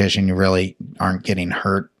competition, you really aren't getting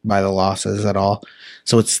hurt by the losses at all.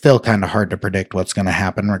 So it's still kind of hard to predict what's going to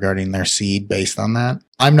happen regarding their seed based on that.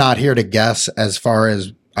 I'm not here to guess as far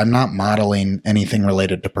as I'm not modeling anything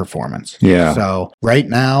related to performance. Yeah. So right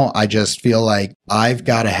now, I just feel like I've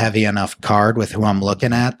got a heavy enough card with who I'm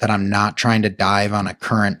looking at that I'm not trying to dive on a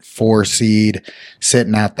current 4 seed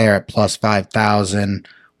sitting out there at plus 5,000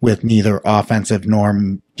 with neither offensive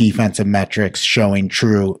nor defensive metrics showing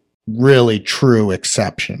really true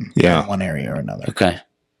exception in one area or another. Okay.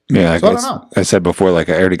 Yeah, So I don't know. I said before, like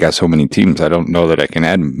I already got so many teams. I don't know that I can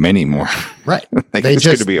add many more. Right. Like, They're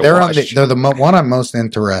the one I'm most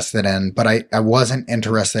interested in, but I wasn't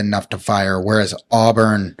interested enough to fire, whereas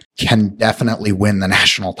Auburn can definitely win the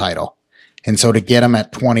national title. And so to get them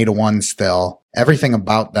at 20-1 still, everything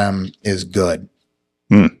about them is good.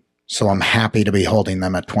 So I'm happy to be holding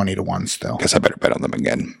them at 20-1 still. Guess I better bet on them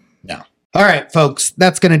again. Yeah. All right, folks,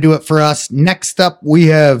 that's going to do it for us. Next up, we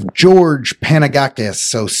have George Panagakis,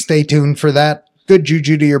 so stay tuned for that. Good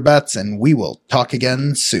juju to your bets, and we will talk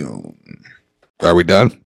again soon. Are we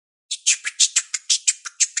done?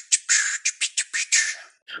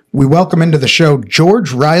 We welcome into the show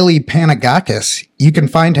George Riley Panagakis. You can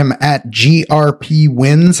find him at GRP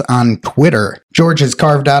Wins on Twitter. George has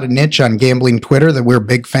carved out a niche on gambling Twitter that we're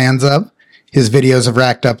big fans of. His videos have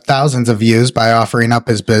racked up thousands of views by offering up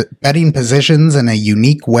his betting positions in a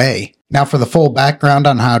unique way. Now, for the full background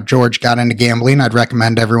on how George got into gambling, I'd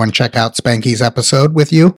recommend everyone check out Spanky's episode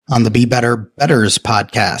with you on the Be Better Betters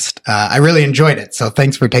podcast. I really enjoyed it, so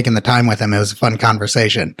thanks for taking the time with him. It was a fun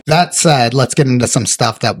conversation. That said, let's get into some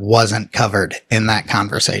stuff that wasn't covered in that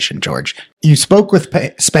conversation, George. You spoke with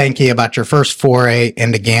Spanky about your first foray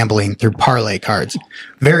into gambling through parlay cards.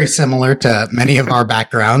 Very similar to many of our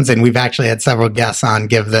backgrounds, and we've actually had several guests on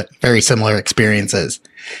give the very similar experiences.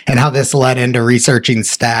 And how this led into researching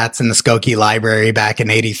stats in the Skokie library back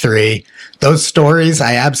in '83. Those stories,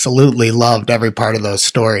 I absolutely loved every part of those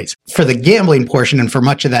stories. For the gambling portion and for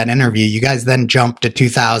much of that interview, you guys then jump to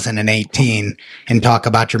 2018 and talk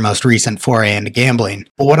about your most recent foray into gambling.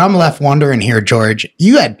 But what I'm left wondering here, George,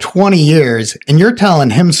 you had 20 years and you're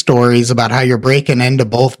telling him stories about how you're breaking into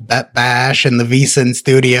both Bet Bash and the VSiN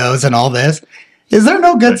studios and all this. Is there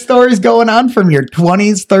no good stories going on from your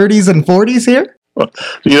 20s, 30s, and 40s here?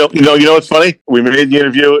 You know what's funny? We made the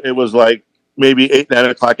interview. It was like maybe 8, 9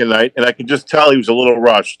 o'clock at night, and I could just tell he was a little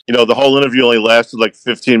rushed. The whole interview only lasted like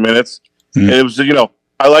 15 minutes, and it was,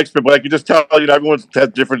 I like Spit, but I could just tell, everyone's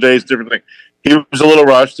had different days, different things. He was a little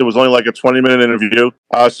rushed. It was only like a 20-minute interview.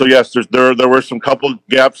 So yes, there were some couple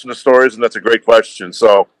gaps in the stories, and that's a great question.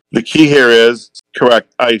 So the key here is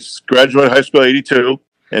correct. I graduated high school in '82,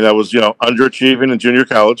 and I was underachieving in junior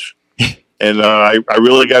college. And I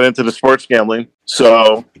really got into the sports gambling.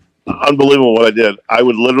 So unbelievable what I did. I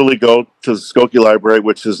would literally go to the Skokie Library,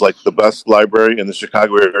 which is like the best library in the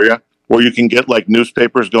Chicago area, where you can get like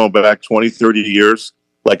newspapers going back 20, 30 years,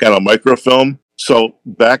 like on a microfilm. So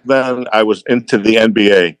back then I was into the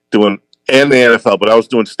NBA and the NFL, but I was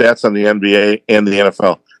doing stats on the NBA and the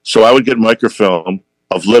NFL. So I would get microfilm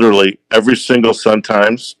of literally every single Sun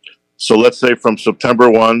Times. So let's say from September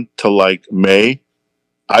 1 to like May,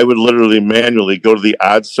 I would literally manually go to the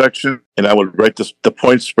odds section and I would write the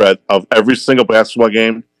point spread of every single basketball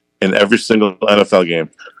game and every single NFL game.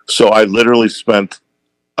 So I literally spent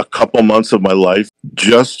a couple months of my life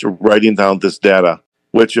just writing down this data,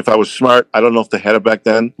 which if I was smart, I don't know if they had it back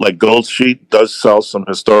then. Like Gold Sheet does sell some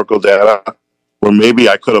historical data where maybe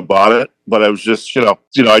I could have bought it, but I was just,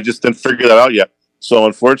 I just didn't figure that out yet. So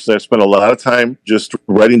unfortunately, I spent a lot of time just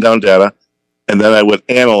writing down data. And then I would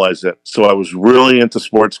analyze it. So I was really into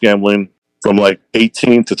sports gambling from like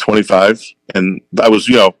 18 to 25. And I was,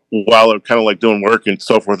 while I'm kind of like doing work and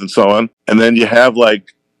so forth and so on. And then you have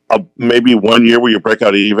like maybe 1 year where you break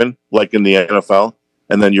out even, like in the NFL.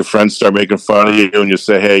 And then your friends start making fun of you and you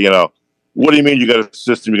say, hey, what do you mean you got a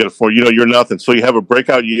system? You got a form? You're nothing. So you have a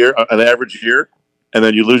breakout year, an average year, and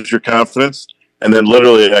then you lose your confidence. And then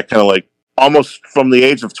literally I kind of like almost from the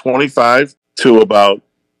age of 25 to about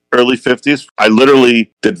early 50s, I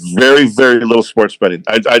literally did very, very little sports betting.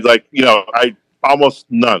 I almost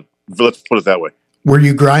none. Let's put it that way. Were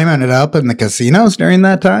you grinding it up in the casinos during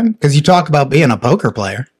that time? Because you talk about being a poker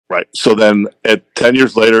player. Right. So then at 10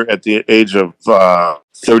 years later, at the age of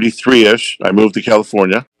 33-ish, I moved to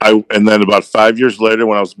California. And then about 5 years later,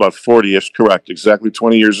 when I was about 40-ish, correct, exactly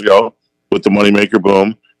 20 years ago, with the Moneymaker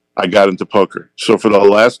boom, I got into poker. So for the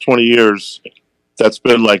last 20 years, that's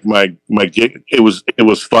been like my gig. It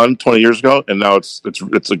was fun 20 years ago, and now it's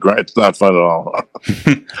a grind. It's not fun at all.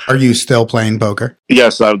 Are you still playing poker?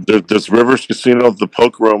 Yes, this Rivers Casino, the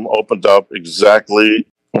poker room opened up exactly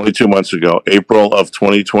 22 months ago, April of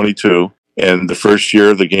 2022, and the first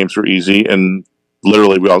year the games were easy, and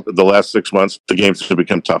literally the last 6 months, the games have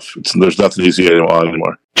become tough. There's nothing easy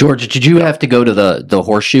anymore. George, did you have to go to the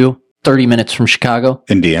Horseshoe? 30 minutes from Chicago?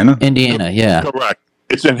 Indiana, yeah. Correct.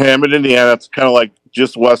 It's in Hammond, Indiana. It's kind of like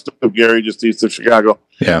just west of Gary, just east of Chicago.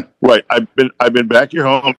 Yeah. Right. I've been back here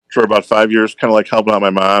home for about 5 years, kind of like helping out my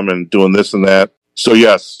mom and doing this and that. So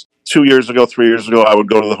yes, 3 years ago, I would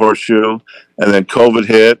go to the Horseshoe, and then COVID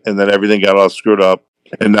hit, and then everything got all screwed up.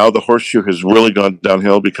 And now the Horseshoe has really gone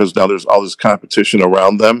downhill because now there's all this competition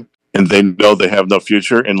around them, and they know they have no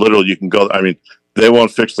future. And literally, you can go. I mean, they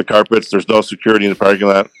won't fix the carpets. There's no security in the parking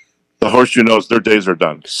lot. The Horseshoe knows their days are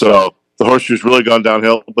done. So the Horseshoe's really gone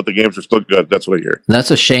downhill, but the games are still good. That's what I hear.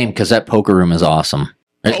 That's a shame because that poker room is awesome.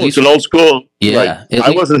 It's an old school. Yeah. Right.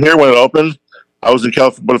 I wasn't here when it opened. I was in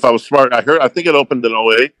California, but if I was smart, I think it opened in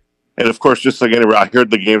 2008. And of course, just like anywhere, I heard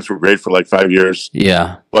the games were great for like 5 years.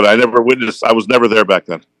 Yeah. But I was never there back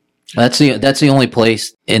then. That's the only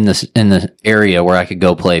place in the area where I could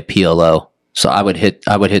go play PLO. So I would hit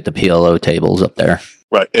the PLO tables up there.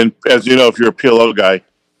 Right. And as you know, if you're a PLO guy,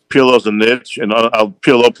 PLO's a niche, and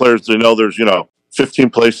PLO players, they know there's 15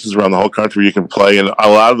 places around the whole country you can play, and a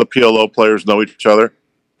lot of the PLO players know each other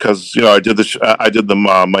because I did the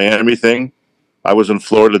Miami thing. I was in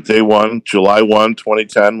Florida day one, July 1,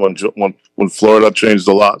 2010, when Florida changed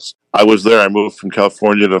the laws. I was there. I moved from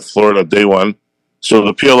California to Florida day one. So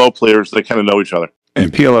the PLO players, they kind of know each other.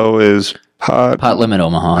 And PLO is Pot Limit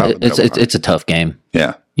Omaha. It's a tough game.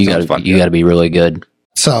 Yeah, you got to be really good.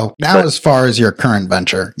 So now, as far as your current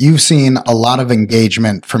venture, you've seen a lot of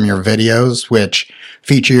engagement from your videos, which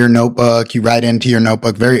feature your notebook. You write into your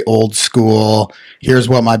notebook, very old school. Here's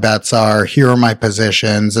what my bets are. Here are my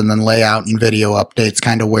positions, and then lay out in video updates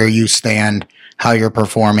kind of where you stand, how you're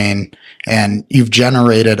performing, and you've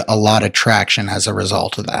generated a lot of traction as a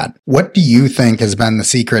result of that. What do you think has been the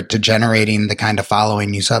secret to generating the kind of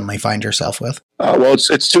following you suddenly find yourself with? Well,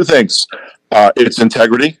 it's two things. It's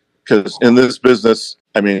integrity, because in this business,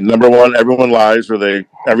 I mean, number one, everyone lies, or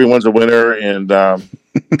everyone's a winner, and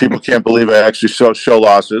people can't believe I actually show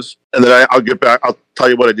losses. And then I'll get back. I'll tell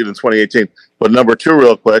you what I did in 2018. But number two,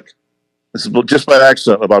 real quick, this is just by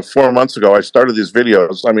accident. About 4 months ago, I started these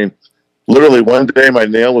videos. I mean, literally one day my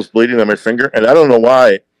nail was bleeding on my finger, and I don't know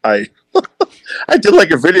why I did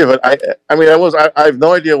like a video of it. I have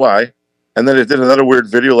no idea why. And then I did another weird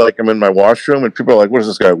video, like I'm in my washroom, and people are like, "What is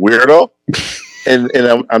this guy, weirdo?" And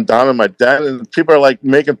I'm down in my den, and people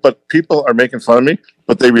are making fun of me,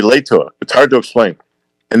 but they relate to it. It's hard to explain.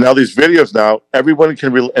 And now these videos, everyone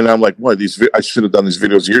can relate. And I'm like, "What? I should have done these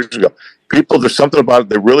videos years ago." People, there's something about it.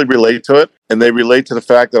 They really relate to it, and they relate to the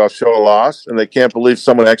fact that I'll show a loss, and they can't believe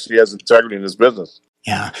someone actually has integrity in this business.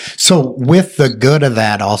 Yeah. So with the good of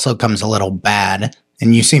that also comes a little bad,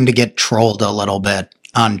 and you seem to get trolled a little bit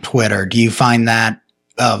on Twitter. Do you find that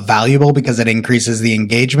valuable because it increases the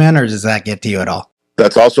engagement, or does that get to you at all?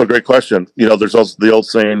 That's also a great question. There's also the old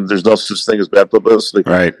saying, there's no such thing as bad publicity.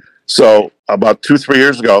 Right. So about 2-3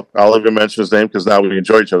 years ago, I'll even mention his name because now we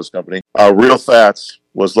enjoy each other's company. Real Fats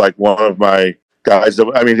was like one of my guys. He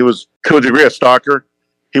was to a degree a stalker.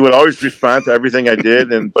 He would always respond to everything I did,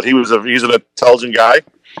 but he's an intelligent guy.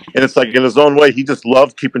 And it's like in his own way, he just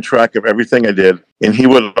loved keeping track of everything I did. And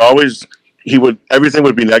everything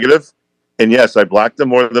would be negative. And yes, I blocked him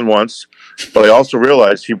more than once, but I also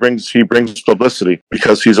realized he brings publicity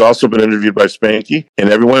because he's also been interviewed by Spanky, and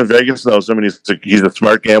everyone in Vegas knows him, and he's a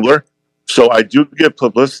smart gambler. So I do get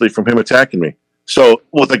publicity from him attacking me. So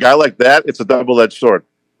with a guy like that, it's a double-edged sword.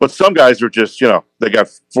 But some guys are just, they got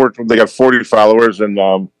 40 followers, and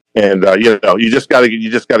you just got to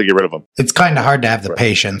get rid of them. It's kind of hard to have the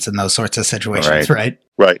patience in those sorts of situations, right?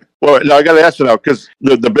 Right. Well, now I got to ask you now, because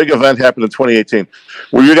the big event happened in 2018.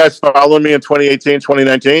 Were you guys following me in 2018,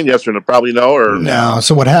 2019? Yes or no? Probably no. Or no.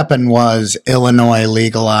 So what happened was Illinois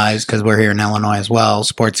legalized, because we're here in Illinois as well,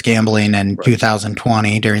 sports gambling in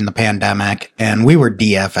 2020 during the pandemic, and we were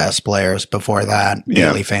DFS players before that,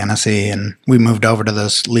 daily fantasy, and we moved over to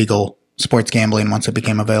this legal sports gambling once it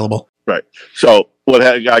became available. Right. So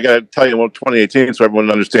I got to tell you about 2018, so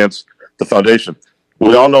everyone understands the foundation.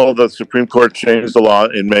 We all know the Supreme Court changed the law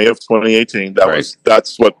in May of 2018.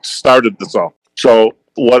 That's what started this all. So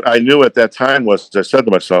what I knew at that time was, I said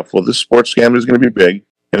to myself, well, this sports gambling is going to be big.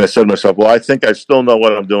 And I said to myself, well, I think I still know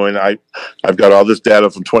what I'm doing. I've got all this data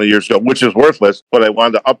from 20 years ago, which is worthless, but I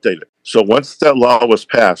wanted to update it. So once that law was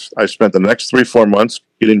passed, I spent the next 3-4 months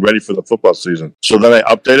getting ready for the football season. So then I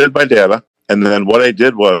updated my data. And then what I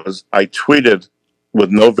did was I tweeted with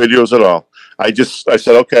no videos at all. I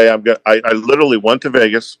said, okay, I literally went to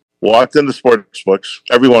Vegas, walked into sports books,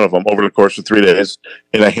 every one of them over the course of 3 days,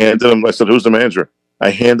 and I handed them, I said, who's the manager? I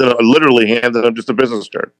literally handed them just a business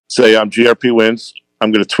card. Say I'm GRP wins.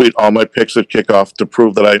 I'm going to tweet all my picks at kickoff to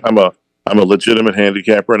prove that I'm a legitimate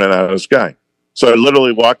handicapper and an honest guy. So I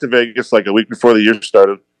literally walked to Vegas like a week before the year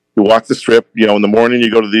started. You walk the strip, in the morning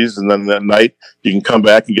you go to these, and then at night you can come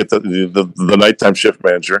back and get the nighttime shift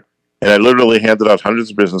manager. And I literally handed out hundreds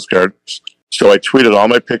of business cards. So I tweeted all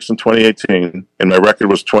my picks in 2018, and my record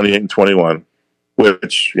was 28 and 21,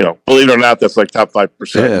 which, believe it or not, that's like top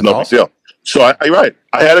 5%. No big deal. So you're right.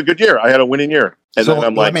 I had a good year. I had a winning year. And so then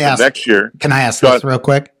I'm like, next year. Can I ask this real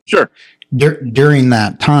quick? Sure. During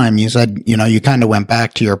that time, you said, you kind of went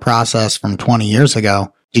back to your process from 20 years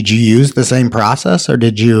ago. Did you use the same process, or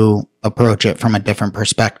did you approach it from a different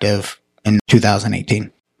perspective in 2018?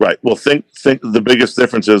 Right. Well, think the biggest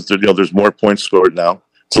difference is that, there's more points scored now.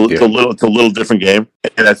 It's a little different game.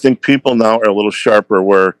 And I think people now are a little sharper,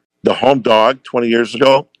 where the home dog 20 years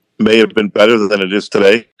ago may have been better than it is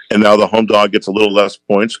today. And now the home dog gets a little less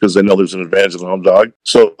points because they know there's an advantage of the home dog.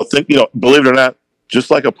 So I think, believe it or not, just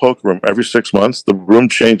like a poker room, every 6 months, the room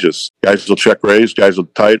changes. Guys will check raise, guys will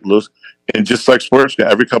tight, loose. And just like sports,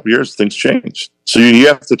 every couple of years, things change. So you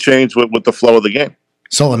have to change with the flow of the game.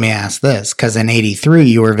 So let me ask this, because in 83,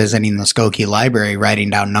 you were visiting the Skokie Library, writing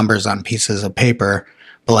down numbers on pieces of paper.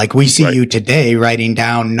 But like we see you today, writing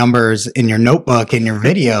down numbers in your notebook, in your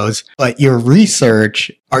videos. But your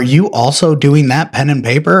research, are you also doing that pen and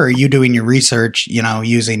paper? Or are you doing your research,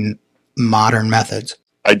 using modern methods?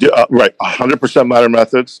 I do, 100% modern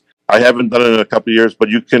methods. I haven't done it in a couple of years, but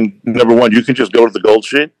you can, number one, you can just go to the gold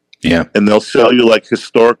sheet. Yeah. And they'll show you like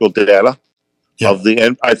historical data of the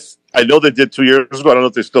end. I know they did 2 years ago. I don't know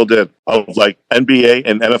if they still did, of like NBA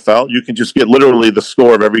and NFL. You can just get literally the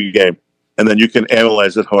score of every game, and then you can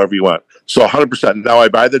analyze it however you want. So 100%. Now I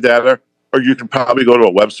buy the data, or you can probably go to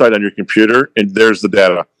a website on your computer and there's the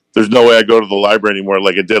data. There's no way I go to the library anymore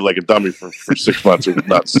like I did, like a dummy for 6 months. It was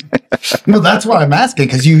nuts. No, that's why I'm asking,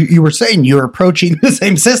 because you were saying you were approaching the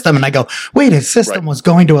same system, and I go, wait, his system was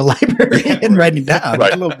going to a library and writing down.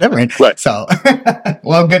 It's a little different. Right. So,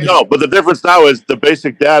 well, good. No, but the difference now is the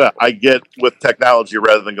basic data I get with technology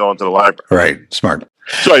rather than going to the library. Right. Smart.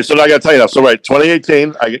 Sorry, so I got to tell you now. So,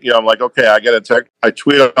 2018, I'm like, okay, I got to check. I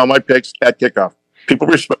tweeted all my picks at kickoff. People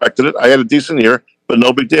respected it. I had a decent year, but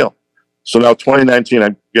no big deal. So now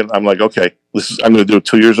 2019, I'm like, okay, I'm going to do it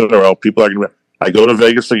 2 years in a row. People are going to. I go to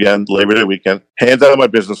Vegas again, Labor Day weekend, hand out my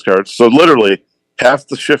business cards. So literally, half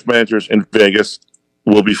the shift managers in Vegas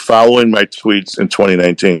will be following my tweets in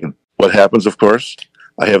 2019. What happens, of course,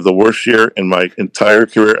 I have the worst year in my entire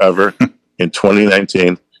career ever in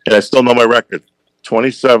 2019, and I still know my record,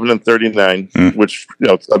 27 and 39, which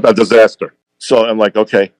a disaster. So I'm like,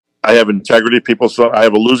 okay, I have integrity, people. So I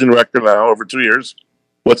have a losing record now over 2 years.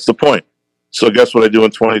 What's the point? So guess what I do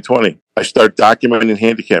in 2020? I start documenting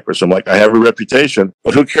handicappers. I'm like, I have a reputation,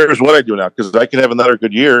 but who cares what I do now? Because I can have another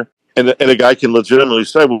good year, and a guy can legitimately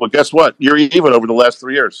say, well, guess what? You're even over the last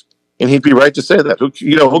 3 years. And he'd be right to say that.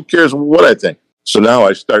 Who cares what I think? So now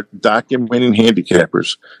I start documenting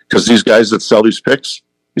handicappers, because these guys that sell these picks,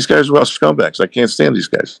 these guys are all scumbags. I can't stand these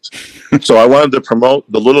guys. So I wanted to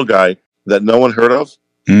promote the little guy that no one heard of,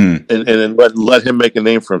 and let him make a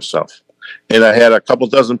name for himself. And I had a couple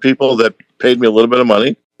dozen people that paid me a little bit of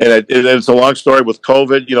money. And it's a long story with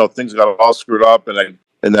COVID. Things got all screwed up. And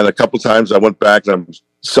then a couple times I went back and I'm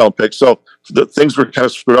selling picks. So things were kind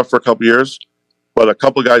of screwed up for a couple years. But a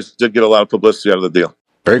couple of guys did get a lot of publicity out of the deal.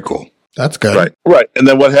 Very cool. That's good. Right. And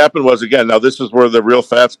then what happened was, again, now this is where the real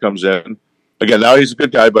Fats comes in. Again, now he's a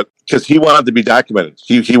good guy, but because he wanted to be documented.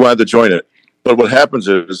 He wanted to join it. But what happens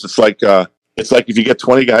is it's like if you get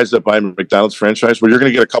 20 guys that buy a McDonald's franchise, well, you're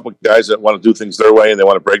going to get a couple of guys that want to do things their way and they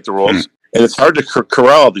want to break the rules. And it's hard to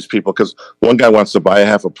corral all these people, because one guy wants to buy a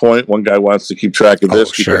half a point, one guy wants to keep track of this.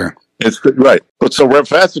 Sure. It's good, right. But so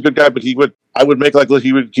Fats is a good guy, but I would make like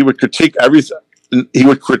he would critique everything. He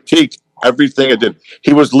would critique everything I did.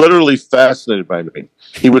 He was literally fascinated by me.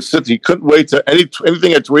 He would sit. He couldn't wait to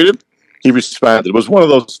anything I tweeted. He responded. It was one of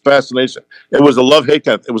those fascination. It was a love-hate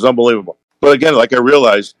kind of. It was unbelievable. But again, like I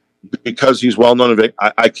realized, because he's well known,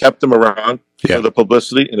 I kept him around for the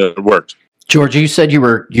publicity, and it worked. George, you said you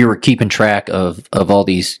were keeping track of all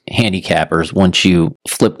these handicappers once you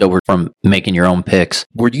flipped over from making your own picks.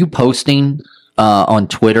 Were you posting on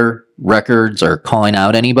Twitter records or calling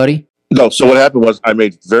out anybody? No. So what happened was I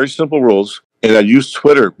made very simple rules, and I used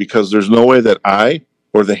Twitter because there's no way that I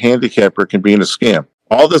or the handicapper can be in a scam.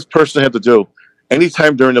 All this person had to do,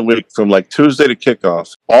 anytime during the week from like Tuesday to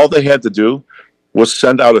kickoff, all they had to do was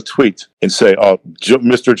send out a tweet and say, oh,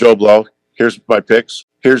 Mr. Joe Blow, here's my picks.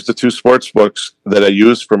 Here's the 2 sports books that I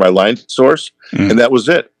used for my line source. And that was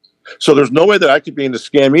it. So there's no way that I could be in the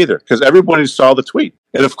scam either, because everybody saw the tweet.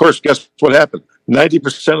 And of course, guess what happened?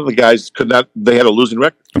 90% of the guys could not. They had a losing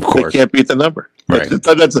record. Of course, they can't beat the number. Right. That's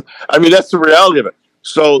the reality of it.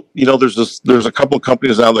 So there's a couple of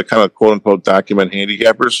companies now that kind of quote unquote document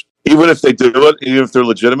handicappers. Even if they do it, even if they're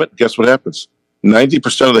legitimate, guess what happens?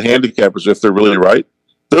 90% of the handicappers, if they're really right,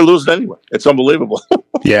 they're losing anyway. It's unbelievable.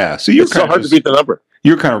 Yeah. So it's so hard to beat the number.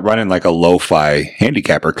 You're kind of running like a lo-fi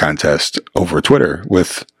handicapper contest over Twitter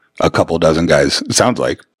with a couple dozen guys. It sounds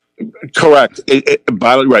like. Correct.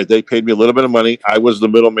 Right. They paid me a little bit of money. I was the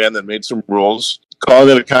middleman that made some rules.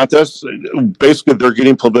 Calling it a contest, basically they're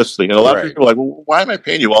getting publicity. And a lot of people are like, well, why am I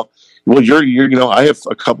paying you? Well, you're I have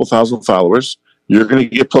a couple thousand followers. You're going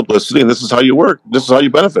to get publicity, and this is how you work. This is how you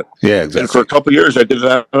benefit. Yeah, exactly. And for a couple of years, I did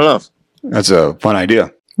that enough. That's a fun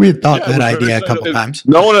idea. We had thought that idea a couple times.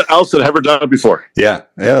 No one else had ever done it before. Yeah,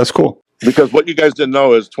 that's cool. Because what you guys didn't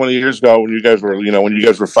know is 20 years ago, when you guys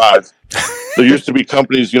were 5, there used to be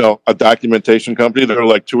companies, a documentation company. There were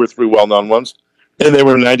like 2 or 3 well-known ones, and they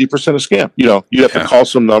were 90% a scam. You have to call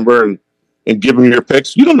some number and give them your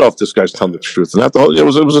picks. You don't know if this guy's telling the truth. And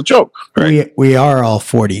it was a joke. Right? We are all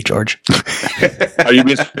 40, George. Are you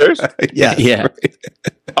being serious? Yeah.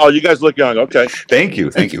 Oh, you guys look young. Okay. Thank you.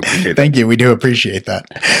 Appreciate Thank you. We do appreciate that.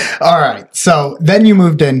 All right. So then you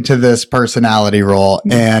moved into this personality role,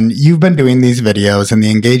 and you've been doing these videos, and the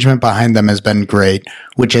engagement behind them has been great,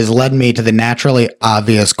 which has led me to the naturally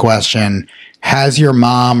obvious question. Has your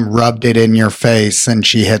mom rubbed it in your face since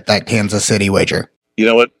she hit that Kansas City wager? You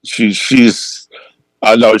know what? She sits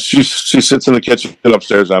in the kitchen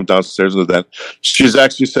upstairs. I'm downstairs in the den. She's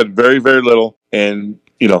actually said very, very little. And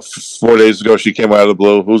 4 days ago, she came out of the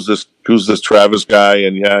blue. Who's this Travis guy?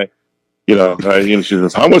 And she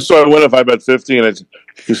says, how much do I win if I bet 50? And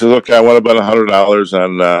she says, okay, I want to bet $100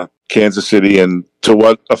 on Kansas City. And to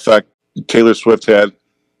what effect Taylor Swift had,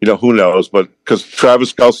 who knows? But because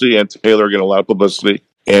Travis Kelce and Taylor are getting a lot of publicity.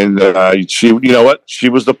 And she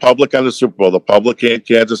was the public on the Super Bowl, the public in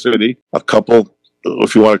Kansas City. A couple,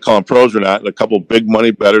 if you want to call them pros or not, and a couple big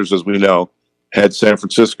money bettors, as we know, had San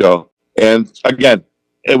Francisco. And again,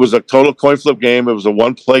 it was a total coin flip game. It was a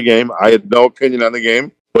one-play game. I had no opinion on the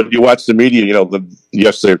game, but you watch the media.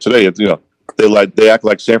 Yesterday or today, they act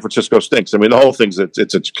like San Francisco stinks. I mean, the whole thing's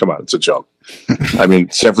it's a joke. I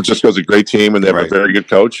mean, San Francisco's a great team, and they have a very good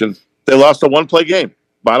coach, and they lost a one-play game.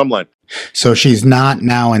 Bottom line. So she's not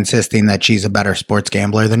now insisting that she's a better sports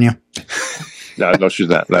gambler than you? No, she's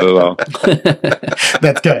not. Not at all.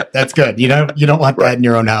 That's good. You don't want that in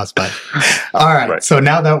your own house, bud. All right. So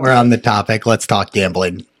now that we're on the topic, let's talk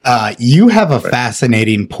gambling. You have a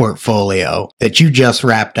fascinating portfolio that you just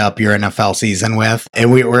wrapped up your NFL season with,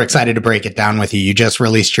 and we're excited to break it down with you. You just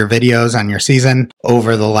released your videos on your season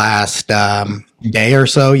over the last day or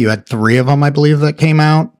so. You had 3 of them, I believe, that came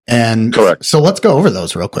out. And correct. So let's go over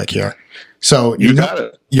those real quick here. So you got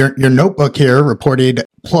it. Your notebook here reported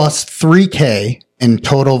plus 3K in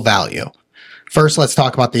total value. First, let's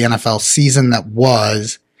talk about the NFL season that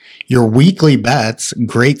was. Your weekly bets,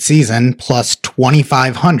 great season, plus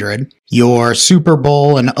 2,500. Your Super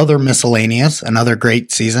Bowl and other miscellaneous, another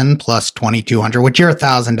great season, plus 2,200, which you're a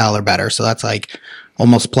 $1,000 better. So that's like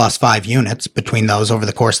almost plus 5 units between those over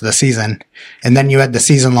the course of the season. And then you had the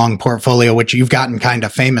season-long portfolio, which you've gotten kind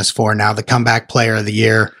of famous for now, the comeback player of the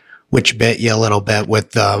year, which bit you a little bit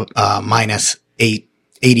with the minus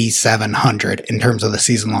 8,700 in terms of the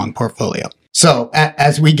season-long portfolio. So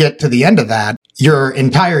as we get to the end of that, your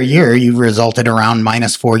entire year, you've resulted around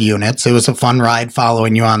minus 4 units. It was a fun ride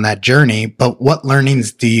following you on that journey. But what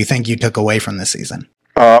learnings do you think you took away from this season?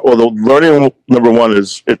 Well, the learning number one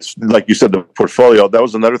is, it's like you said, the portfolio. That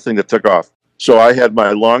was another thing that took off. So I had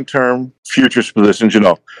my long-term futures positions,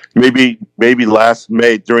 maybe last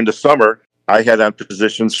May during the summer, I had on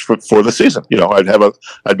positions for the season.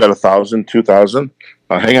 I'd bet 1,000, 2,000.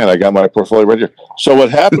 Hang on, I got my portfolio right here. So what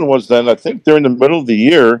happened was then, I think during the middle of the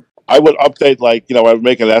year, I would update, I would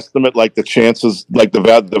make an estimate, the chances,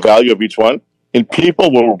 the value of each one. And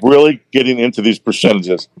people were really getting into these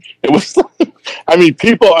percentages. It was, there's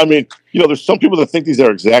some people that think these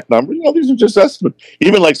are exact numbers. These are just estimates.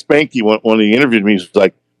 Even like Spanky, when he interviewed me, he's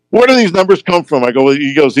like, where do these numbers come from? I go,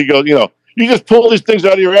 he goes, you just pull these things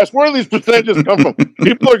out of your ass. Where do these percentages come from?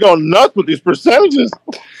 People are going nuts with these percentages.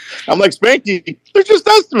 I'm like, Spanky, they're just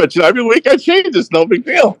estimates. Every week I change this. No big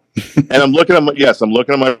deal. And I'm looking at my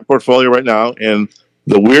portfolio right now. And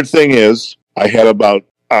the weird thing is, I had about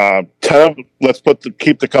 10.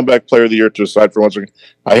 Keep the comeback player of the year to the side for 1 second.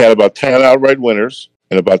 I had about 10 outright winners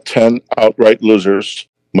and about 10 outright losers.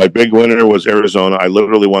 My big winner was Arizona. I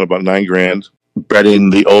literally won about $9,000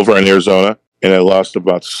 betting the over in Arizona. and I lost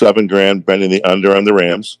about $7,000 betting the under on the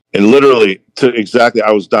Rams. And literally,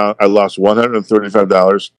 I was down. I lost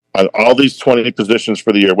 $135 on all these 20 positions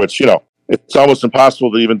for the year, which, you know, it's almost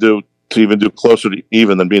impossible to even do closer to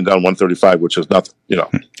even than being down 135, which is nothing, you know.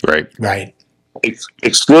 Right.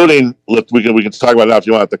 Excluding, look, we can talk about it now if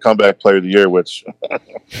you want, the comeback player of the year, which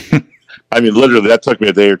I mean, literally, that took me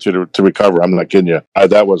a day or two to recover. I'm not kidding you.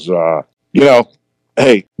 That was, you know,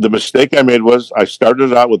 hey, the mistake I made was I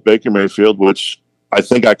started out with Baker Mayfield, which I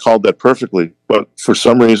think I called that perfectly. But for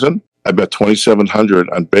some reason, I bet 2,700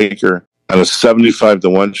 on Baker on a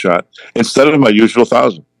 75-1 shot instead of my usual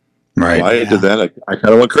 1,000. Right. Why I did that, I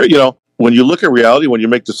kind of went crazy. You know, when you look at reality, when you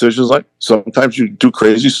make decisions, like sometimes you do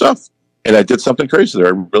crazy stuff. And I did something crazy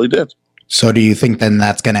there. I really did. So do you think then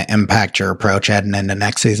that's going to impact your approach heading into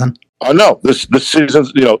next season? Oh, no. This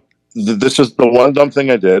season's, you know, this is the one dumb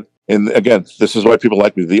thing I did. And again, this is why people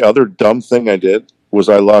like me. The other dumb thing I did was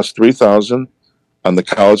I lost $3,000 on the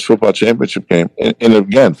college football championship game. And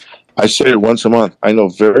again, I say it once a month. I know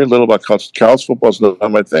very little about college. College football is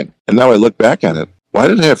not my thing. And now I look back at it. Why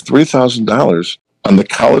did I have $3,000 on the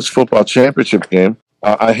college football championship game?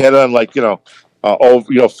 I had on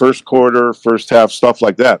first quarter, first half, stuff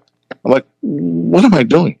like that. I'm like, what am I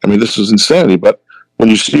doing? I mean, this is insanity. But when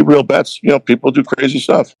you see real bets, you know, people do crazy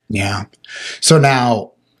stuff. Yeah. So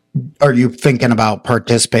now, are you thinking about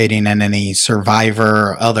participating in any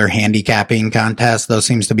Survivor or other handicapping contests? Those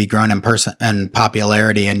seems to be growing in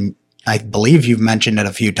popularity, and I believe you've mentioned it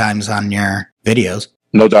a few times on your videos.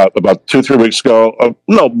 No doubt. About 2-3 weeks ago,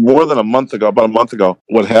 more than a month ago, about a month ago,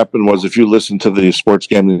 what happened was, if you listen to the sports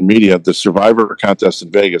gambling media, the Survivor contest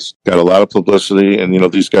in Vegas got a lot of publicity, and, you know,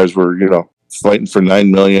 these guys were, you know, fighting for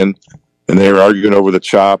 $9 million, and they were arguing over the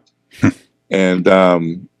chop. And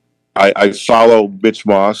I follow Mitch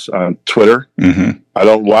Moss on Twitter. Mm-hmm. I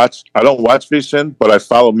don't watch VSiN, but I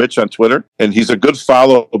follow Mitch on Twitter, and he's a good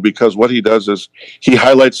follow because what he does is he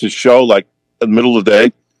highlights his show like in the middle of the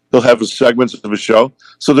day. He'll have his segments of his show.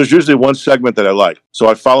 So there's usually one segment that I like. So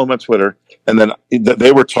I follow him on Twitter. And then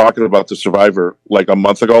they were talking about the Survivor like a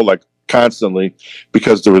month ago, like constantly,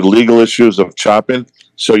 because there were legal issues of chopping.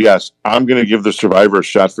 So yes, I'm going to give the Survivor a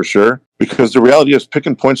shot for sure. Because the reality is,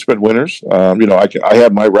 picking point spread winners, you know, I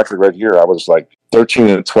have my record right here. I was like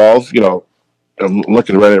 13-12. You know, I'm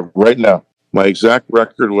looking right now. My exact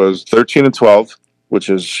record was 13-12. Which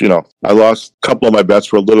is, you know, I lost a couple of my bets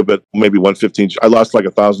for a little bit, maybe 115. I lost like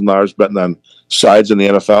 $1,000 betting on sides in the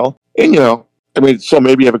NFL. And, you know, I mean, so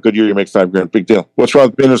maybe you have a good year, you make $5,000, big deal. What's wrong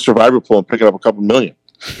with being in a Survivor pool and picking up a couple million?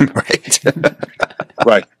 Right.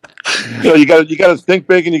 Right. You know, you got to think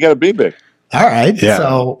big and you got to be big. All right. Yeah.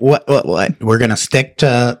 So what? We're going to stick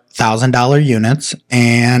to $1,000 units,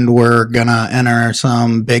 and we're going to enter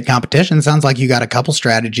some big competition. Sounds like you got a couple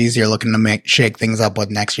strategies you're looking to shake things up with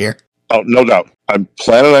next year. Oh, no doubt. I'm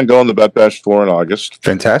planning on going to Bet Bash 4 in August.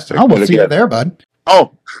 Fantastic. Oh, we'll see you there, bud.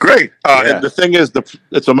 Oh, great. And the thing is,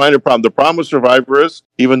 it's a minor problem. The problem with Survivor is,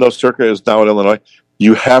 even though Circa is now in Illinois,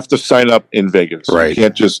 you have to sign up in Vegas. Right. You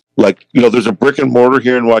can't just, like, you know, there's a brick and mortar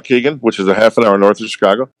here in Waukegan, which is a half an hour north of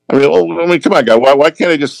Chicago. I mean, come on, guy. Why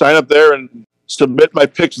can't I just sign up there and submit my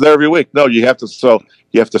picks there every week? No, you have to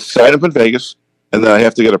sign up in Vegas, and then I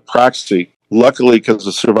have to get a proxy. Luckily, because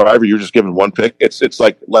the Survivor, you're just given one pick. It's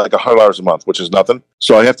like $100 a month, which is nothing.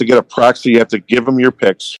 So I have to get a proxy. You have to give them your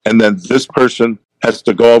picks. And then this person has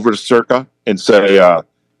to go over to Circa and say,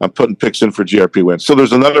 I'm putting picks in for GRP wins. So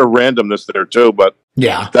there's another randomness there too, but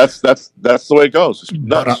yeah, that's the way it goes. It's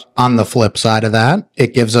nuts. But on the flip side of that,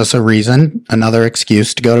 it gives us a reason, another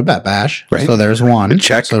excuse to go to Bet Bash. Right. So there's one.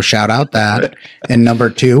 Check. So shout out that. And number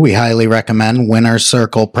 2, we highly recommend Winner's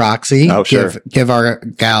Circle Proxy. Oh, sure. Give our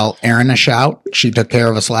gal Erin a shout. She took care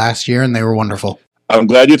of us last year, and they were wonderful. I'm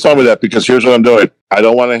glad you told me that, because here's what I'm doing. I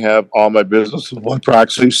don't want to have all my business with one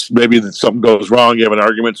proxy. Maybe something goes wrong, you have an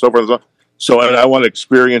argument, so forth and so on. So I want to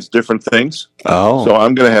experience different things. Oh. So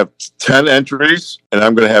I'm going to have 10 entries, and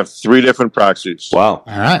I'm going to have 3 different proxies. Wow.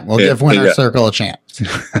 All right. We'll give Winner's Circle a chance.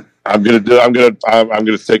 I'm going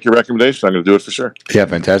to take your recommendation. I'm going to do it for sure. Yeah,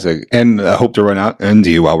 fantastic. And I hope to run out into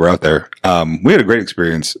you while we're out there. We had a great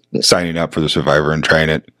experience signing up for the Survivor and trying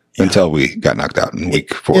it until we got knocked out in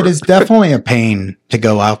week 4. It is definitely a pain to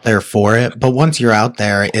go out there for it, but once you're out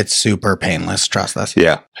there, it's super painless. Trust us.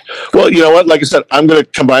 Yeah. Well, you know what? Like I said, I'm going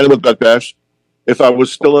to combine it with Bet Bash. If I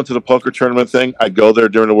was still into the poker tournament thing, I'd go there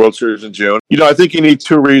during the World Series in June. You know, I think you need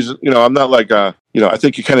 2 reasons. You know, I'm not like, I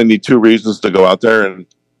think you kind of need 2 reasons to go out there, and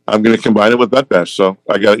I'm going to combine it with Bet Bash. So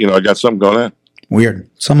I got something going on. Weird.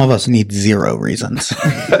 Some of us need 0 reasons.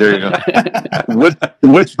 There you go.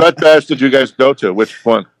 Which Bet Bash did you guys go to? Which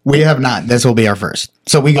one? We have not. This will be our first.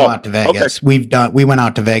 So we go out to Vegas. Okay. We went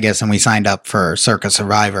out to Vegas and we signed up for Circa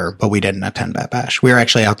Survivor, but we didn't attend Bet Bash. We were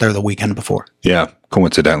actually out there the weekend before. Yeah,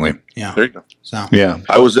 coincidentally. Yeah. There you go. So Yeah.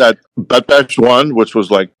 I was at Bet Bash 1, which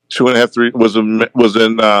was like 2.5, 3, was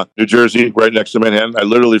in New Jersey, right next to Manhattan. I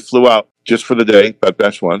literally flew out just for the day, Bet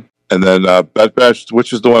Bash 1. And then Bet Bash,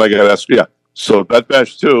 which is the one I got asked. Yeah. So Bet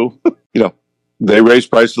Bash 2, they raised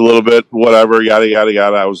prices a little bit, whatever, yada, yada,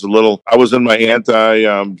 yada. I was in my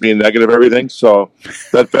being negative everything. So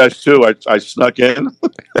Bet Bash 2, I snuck in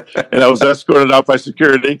and I was escorted out by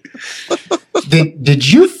security.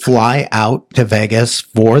 Did you fly out to Vegas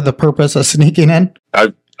for the purpose of sneaking in?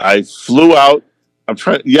 I flew out. I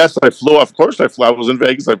flew. Of course I flew. I was in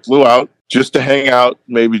Vegas. I flew out just to hang out,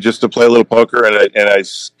 maybe just to play a little poker. And I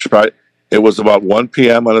tried. It was about 1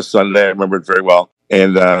 p.m. on a Sunday. I remember it very well.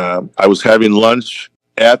 And I was having lunch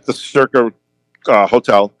at the Circa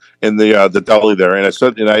hotel in the deli there. And I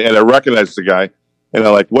said, and I recognized the guy. And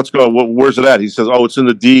I'm like, where's it at? He says, oh, it's in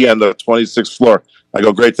the D on the 26th floor. I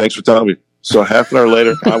go, great, thanks for telling me. So half an hour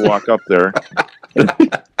later, I walk up there.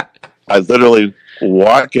 I literally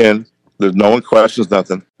walk in. There's no one questions,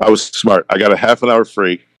 nothing. I was smart. I got a half an hour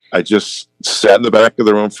free. I just sat in the back of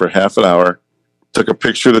the room for half an hour, took a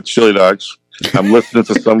picture of the chili dogs. I'm listening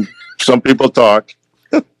to some people talk.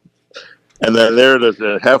 And then there it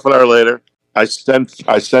is. Half an hour later, I sent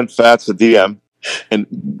Fats a DM and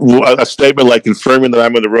a statement like confirming that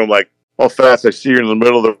I'm in the room. Like, oh, Fats, I see you in the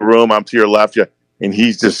middle of the room. I'm to your left. Yeah. And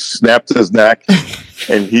he just snapped his neck,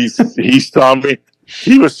 and he saw me.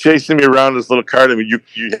 He was chasing me around his little cart. I mean,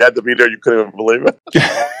 you had to be there. You couldn't even believe it.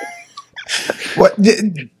 What?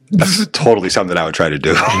 This is totally something I would try to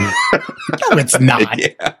do. No, it's not.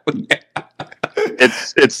 Yeah.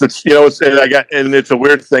 It's a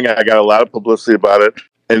weird thing. I got a lot of publicity about it,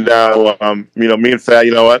 and now me and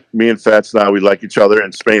Fats now we like each other.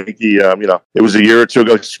 And Spanky, it was a year or two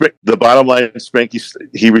ago. The bottom line, Spanky,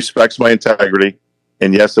 he respects my integrity,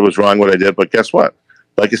 and yes, it was wrong what I did, but guess what?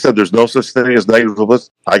 Like I said, there's no such thing as negative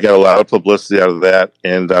publicity. I got a lot of publicity out of that,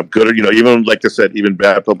 and I'm good. Even like I said, even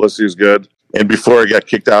bad publicity is good. And before I got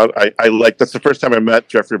kicked out, that's the first time I met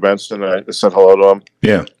Jeffrey Benson. I said hello to him.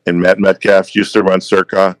 Yeah. And Matt Metcalf used to run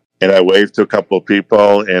Circa, and I waved to a couple of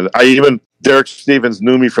people. And Derek Stevens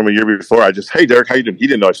knew me from a year before. I just, hey, Derek, how you doing? He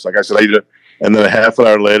didn't know. I said, how you doing? And then a half an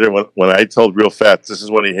hour later, when I told Real Fats, this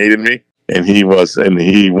is when he hated me. And he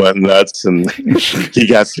went nuts, and he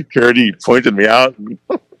got security. He pointed me out.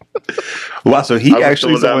 Wow, so he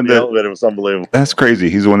actually is the one that it was unbelievable. That's crazy.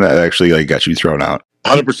 He's the one that actually got you thrown out.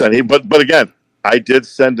 100%. But again, I did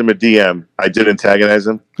send him a DM. I did antagonize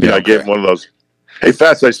him. I gave him one of those. Hey,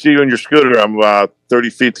 Fats, I see you in your scooter. I'm 30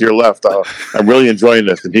 feet to your left. I'm really enjoying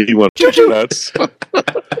this, and he went nuts. I'm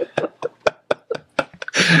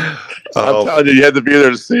telling you had to be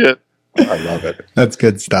there to see it. I love it. That's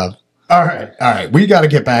good stuff. All right. We got to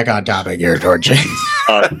get back on topic here, Georgie.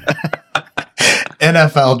 All right.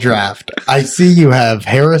 NFL draft. I see you have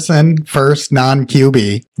Harrison first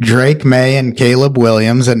non-QB, Drake May and Caleb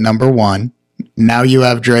Williams at number 1. Now you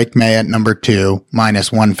have Drake May at number 2,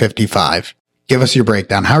 minus 155. Give us your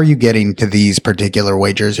breakdown. How are you getting to these particular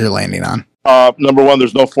wagers you're landing on? Number 1,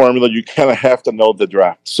 there's no formula. You kind of have to know the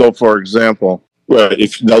draft. So, for example,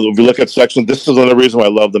 if you look at section, this is another reason why I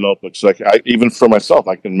love the notebooks. Like even for myself,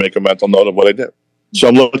 I can make a mental note of what I did. So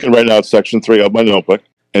I'm looking right now at section 3 of my notebook.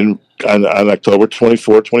 And on October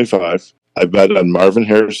 24, 25, I bet on Marvin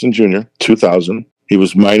Harrison Jr., 2000. He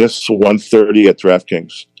was minus 130 at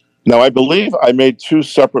DraftKings. Now, I believe I made 2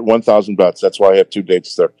 separate 1,000 bets. That's why I have 2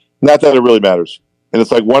 dates there. Not that it really matters. And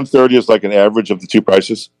it's like 130 is like an average of the 2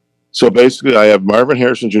 prices. So basically, I have Marvin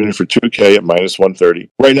Harrison Jr. for 2K at minus 130.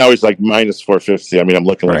 Right now, he's like minus 450. I mean, I'm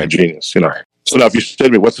looking like a genius, Right. So now if you say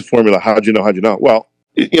to me, what's the formula? How'd you know? Well,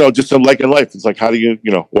 just like in life, it's like, how do you,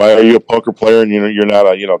 why are you a poker player and you're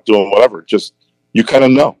not, doing whatever? Just, you kind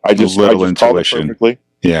of know. I just intuition. Perfectly.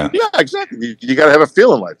 Yeah. Yeah, exactly. You got to have a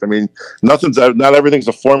feel in life. I mean, not everything's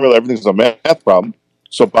a formula. Everything's a math problem.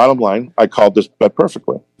 So bottom line, I called this bet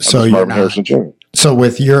perfectly. So Marvin Harrison Jr. So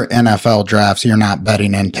with your NFL drafts, you're not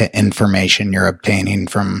betting into information you're obtaining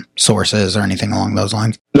from sources or anything along those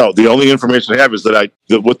lines? No, the only information I have is that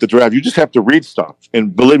with the draft, you just have to read stuff.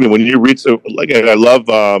 And believe me, when you read, and I love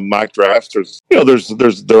mock drafts. They're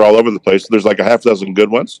all over the place. There's like a half dozen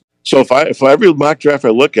good ones. So if every mock draft I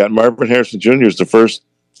look at, Marvin Harrison Jr. is the first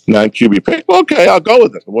non-QB pick. Well, okay, I'll go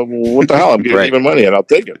with it. What the hell? I'm getting even money, and I'll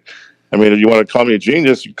take it. I mean, if you want to call me a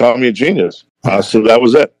genius, you call me a genius. So that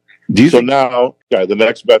was it. Now, the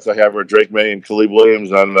next bets I have are Drake May and Khalid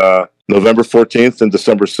Williams on November 14th and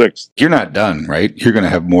December 6th. You're not done, right? You're going to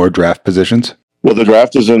have more draft positions? Well, the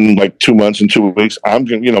draft is in like 2 months and 2 weeks. I'm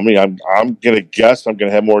going to guess I'm going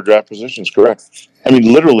to have more draft positions, correct? I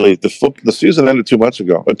mean, literally, the season ended 2 months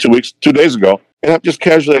ago, 2 days ago. And I'm just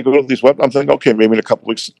casually, I go to these websites. I'm thinking, okay, maybe in a couple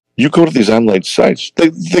weeks. You go to these online sites, they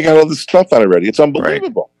got all this stuff on already. It's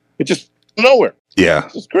unbelievable. Right. It's just nowhere. Yeah.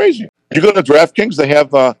 It's crazy. You go to DraftKings, they have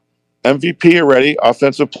MVP already,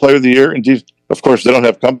 Offensive Player of the Year. Indeed, of course, they don't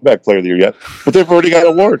have Comeback Player of the Year yet, but they've already got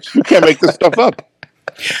awards. You can't make this stuff up.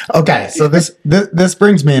 Okay, so this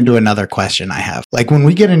brings me into another question I have. Like when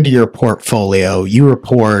we get into your portfolio, you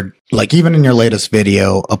report, like even in your latest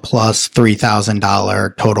video, a plus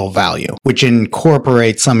 $3,000 total value, which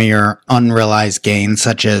incorporates some of your unrealized gains,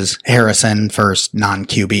 such as Harrison first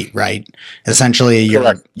non-QB, right? Essentially,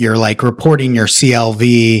 you're like reporting your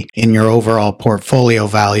CLV in your overall portfolio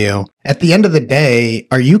value. At the end of the day,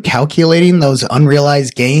 are you calculating those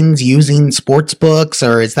unrealized gains using sports books,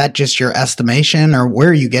 or is that just your estimation, or where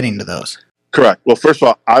are you getting to those? Correct. Well, first of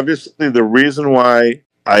all, obviously the reason why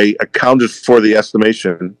I accounted for the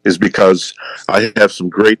estimation is because I have some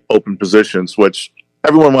great open positions, which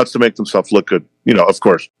everyone wants to make themselves look good. Of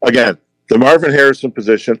course. Again, the Marvin Harrison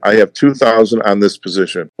position, I have 2,000 on this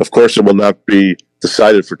position. Of course, it will not be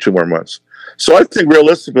decided for 2 more months. So I think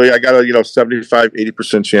realistically, I got a 75,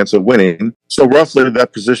 80% chance of winning. So roughly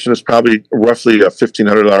that position is probably roughly a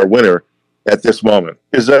 $1,500 winner at this moment.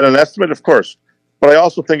 Is that an estimate? Of course. But I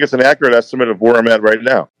also think it's an accurate estimate of where I'm at right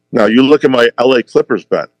now. Now, you look at my LA Clippers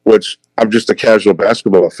bet, which I'm just a casual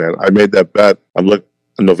basketball fan. I made that bet on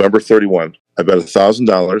November 31. I bet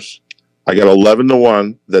 $1,000. I got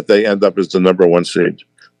 11-1 that they end up as the number 1 seed.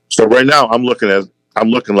 So right now I'm looking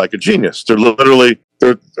like a genius. You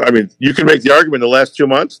can make the argument the last 2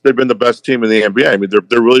 months, they've been the best team in the NBA. I mean,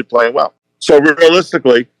 they're really playing well. So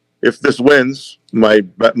realistically, if this wins, my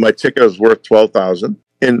ticket is worth $12,000.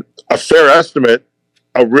 In a fair estimate,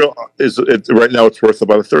 right now it's worth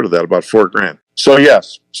about a third of that, about $4,000. So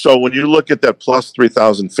yes. So when you look at that plus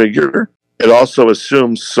 3,000 figure, it also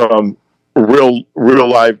assumes some real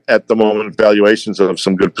live at the moment valuations of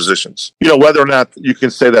some good positions. Whether or not you can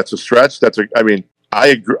say that's a stretch, I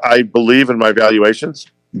agree, I believe in my valuations,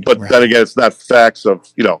 but then again, it's not facts of,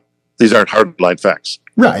 these aren't hardline facts.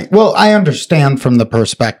 Right. Well, I understand from the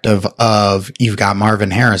perspective of you've got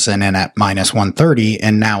Marvin Harrison in at minus 130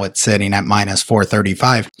 and now it's sitting at minus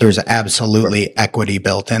 435. There's absolutely equity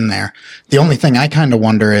built in there. The only thing I kind of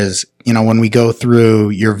wonder is, when we go through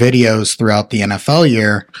your videos throughout the NFL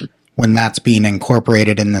year, when that's being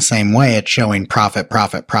incorporated in the same way, it's showing profit.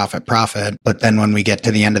 But then when we get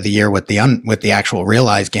to the end of the year with the actual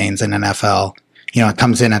realized gains in NFL, it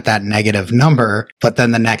comes in at that negative number, but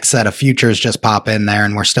then the next set of futures just pop in there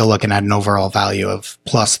and we're still looking at an overall value of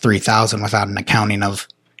plus 3,000 without an accounting of,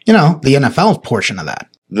 the NFL portion of that.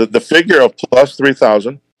 The figure of plus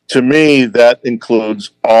 3,000, to me, that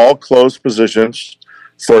includes all closed positions.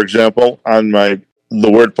 For example, on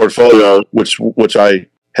the word portfolio, which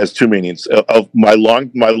has 2 meanings. Of my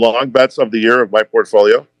long bets of the year of my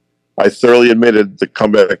portfolio, I thoroughly admitted the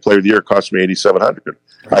Comeback Player of the Year cost me $8,700.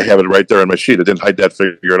 Right. I have it right there on my sheet. I didn't hide that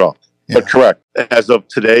figure at all. Yeah. But correct. As of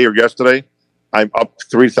today or yesterday, I'm up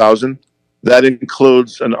 3,000. That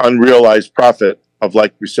includes an unrealized profit of,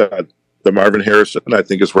 like we said, the Marvin Harrison, I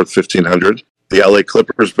think is worth $1,500. The LA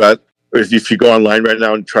Clippers bet, if you go online right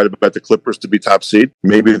now and try to bet the Clippers to be top seed,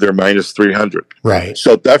 maybe they're minus 300. Right.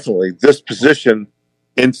 So definitely this position,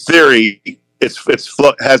 in theory,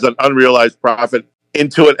 has an unrealized profit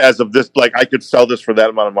into it as of this, like I could sell this for that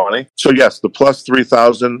amount of money. So yes, the plus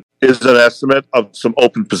 3,000 is an estimate of some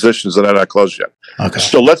open positions that are not closed yet. Okay.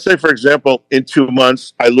 So let's say, for example, in 2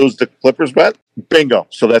 months, I lose the Clippers bet. Bingo.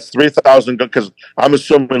 So that's 3,000 because I'm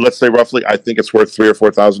assuming, let's say roughly, I think it's worth 3,000 or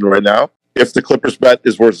 4,000 right now. If the Clippers bet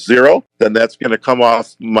is worth 0, then that's going to come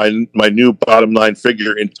off my new bottom line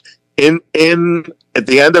figure in at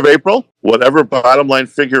the end of April. Whatever bottom line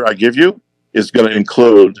figure I give you is going to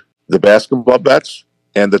include the basketball bets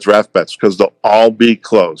and the draft bets because they'll all be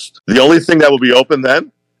closed. The only thing that will be open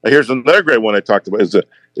then, here's another great one I talked about,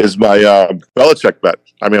 is my Belichick bet.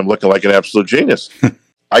 I mean, I'm looking like an absolute genius.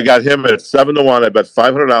 I got him at 7-1. I bet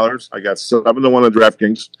 $500. I got 7-1 on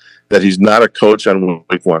DraftKings that he's not a coach on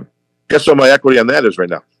week 1. Guess what my equity on that is right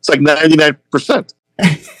now? It's like 99%.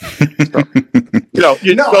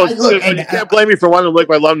 You can't blame me for wanting to look.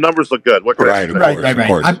 My numbers look good. What right.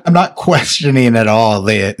 I'm not questioning at all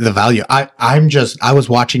the value. I was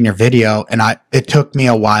watching your video, and it took me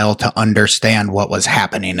a while to understand what was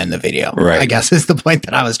happening in the video. Right. I guess is the point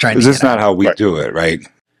that I was trying to. This is not how we do it, right?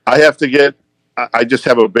 I have to get I just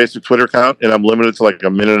have a basic Twitter account, and I'm limited to like a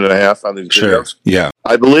minute and a half on these videos. Yeah.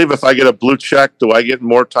 I believe if I get a blue check, do I get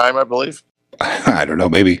more time, I believe? I don't know.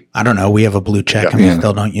 Maybe. I don't know. We have a blue check and we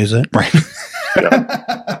still don't use it. Right.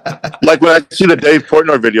 Like when I see the Dave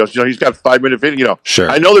Portnoy videos, he's got 5-minute video. Sure.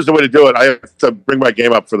 I know there's a way to do it. I have to bring my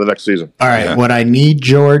game up for the next season. All right. What I need,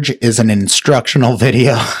 George, is an instructional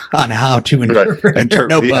video on how to interpret your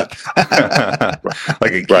notebook.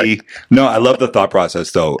 Like a key. Right. No, I love the thought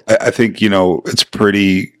process, though. I think, it's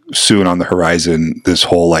pretty soon on the horizon, this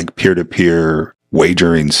whole like peer-to-peer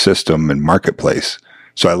wagering system and marketplace.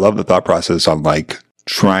 So I love the thought process on like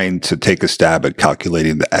trying to take a stab at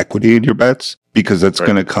calculating the equity in your bets, because that's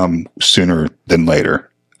going to come sooner than later,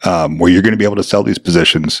 where you're going to be able to sell these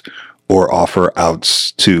positions or offer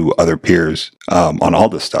outs to other peers on all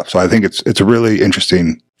this stuff. So I think it's a really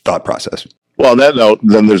interesting thought process. Well, on that note,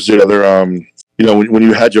 then there's the other, when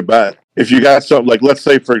you had your bet, if you got something like, let's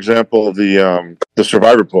say, for example, the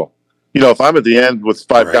survivor pool, if I'm at the end with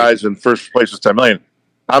 5 guys and first place is 10 million,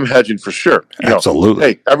 I'm hedging for sure. Absolutely.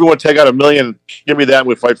 Hey, everyone take out $1 million, give me that, and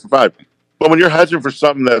we fight for 5. But when you're hedging for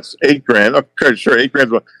something that's $8,000, okay, sure, $8,000.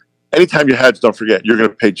 But anytime you hedge, don't forget you're going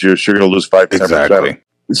to pay juice. You're going to lose 5%. Exactly.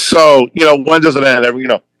 So when does it end?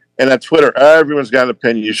 And at Twitter, everyone's got an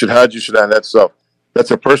opinion. You should hedge. You should end. That's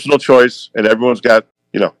a personal choice, and everyone's got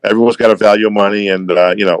a value of money. And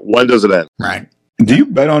when does it end? Right. Do you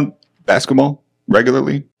bet on basketball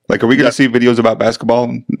regularly? Like, are we going to see videos about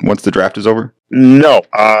basketball once the draft is over? No.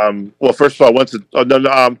 Well, first of all,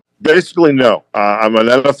 basically, no. I'm an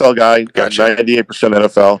NFL guy, got 98%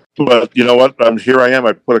 NFL. But you know what? Here I am.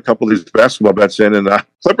 I put a couple of these basketball bets in, and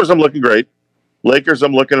Clippers, I'm looking great. Lakers,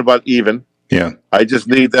 I'm looking about even. Yeah. I just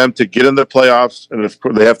need them to get in the playoffs, and if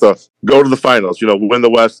they have to go to the finals, win the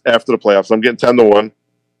West after the playoffs. I'm getting 10-1.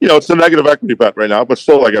 It's a negative equity bet right now, but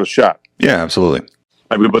still, I got a shot. Yeah, absolutely.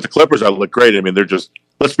 But the Clippers, I look great. They're just,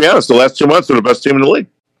 let's be honest, the last 2 months, they're the best team in the league.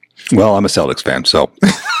 Well, I'm a Celtics fan, so.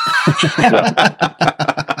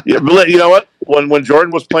 Yeah, but you know what? When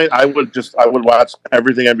Jordan was playing, I would watch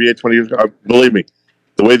everything NBA 20 years ago. Believe me,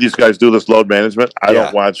 the way these guys do this load management,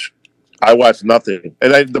 I watch nothing.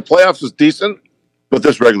 And the playoffs is decent, but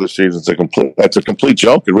this regular season, that's a complete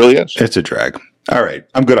joke. It really is. It's a drag. All right,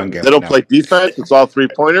 I'm good on gambling. They don't play defense. It's all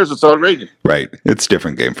 3-pointers. It's outrageous. Right. It's a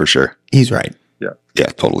different game for sure. He's right. Yeah. Yeah,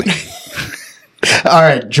 totally. All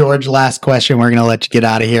right, George, last question. We're going to let you get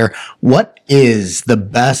out of here. What is the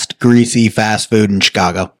best greasy fast food in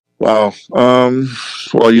Chicago? Wow.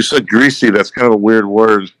 Well, you said greasy. That's kind of a weird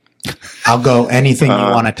word. I'll go anything you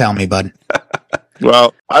want to tell me, bud.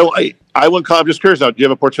 Well, I wouldn't call. I'm just curious now. Do you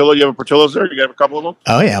have a Portillo? You have a Portillo's there? You have a couple of them?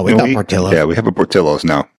 Oh, yeah. We got Portillo. Yeah, we have a Portillo's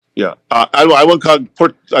now. Yeah. I wouldn't call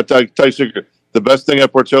I'll tell you a secret. The best thing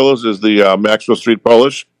at Portillo's is the Maxwell Street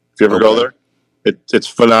Polish. If you ever go there, it's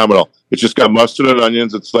phenomenal. It's just got mustard and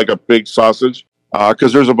onions. It's like a big sausage.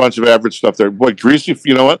 Because there's a bunch of average stuff there. Boy, greasy,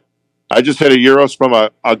 you know what? I just had a gyros from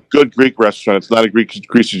a good Greek restaurant. It's not a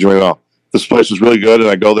greasy joint at all. This place is really good, and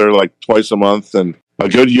I go there like twice a month. And a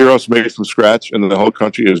good gyros made from scratch in the whole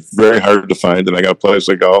country is very hard to find. And I got a place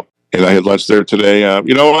I go, and I had lunch there today.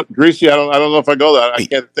 You know what? Greasy, I don't know if I go there. I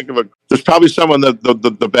can't think of it. There's probably someone that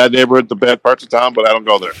the bad neighborhood, the bad parts of town, but I don't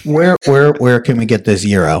go there. Where can we get this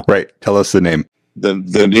gyro? Right. Tell us the name.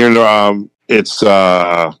 The near it's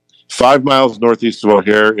 5 miles northeast of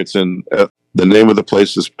O'Hare. It's in the name of the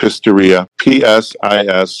place is Pistaria,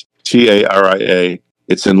 Pistaria.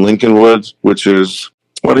 It's in Lincoln Woods, which is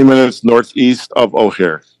 20 minutes northeast of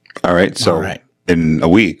O'Hare. All right. So in a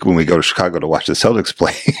week, when we go to Chicago to watch the Celtics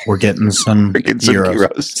play, we're getting some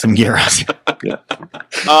gyros. Some gyros. Yeah.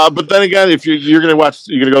 But then again, if you're going to watch,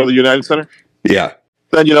 you're going to go to the United Center. Yeah.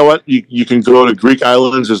 Then you know what? You can go to Greek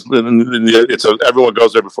Islands. Everyone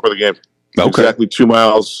goes there before the game. Okay. Exactly 2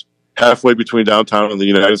 miles, halfway between downtown and the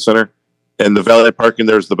United Center. And the valet parking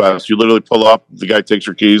there is the best. You literally pull up, the guy takes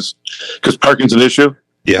your keys because parking's an issue.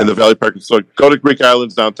 Yeah. And the valet parking. So go to Greek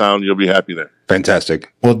Islands downtown. You'll be happy there.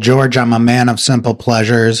 Fantastic. Well, George, I'm a man of simple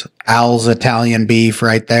pleasures. Al's Italian Beef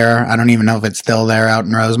right there. I don't even know if it's still there out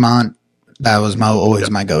in Rosemont. That was always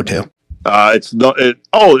my go-to. It's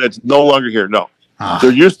no longer here. No.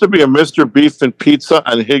 There used to be a Mr. Beef and Pizza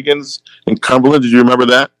on Higgins in Cumberland. Did you remember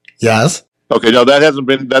that? Yes. Okay, no, that hasn't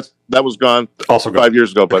been. That was gone. Also 5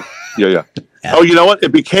 years ago, but yeah. Oh, you know what?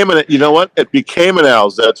 It became an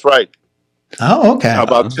Al's. That's right. Oh, okay.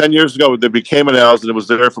 About 10 years ago, it became an Al's, and it was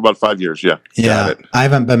there for about 5 years. Yeah. Yeah. I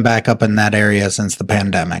haven't been back up in that area since the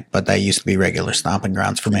pandemic, but that used to be regular stomping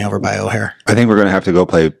grounds for me over by O'Hare. I think we're going to have to go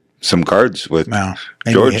play some cards with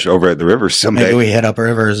George over at the Rivers someday. Maybe we hit up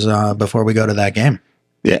Rivers before we go to that game.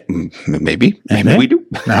 Yeah, maybe we do.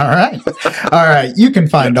 All right. All right. You can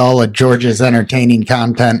find all of George's entertaining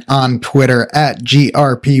content on Twitter at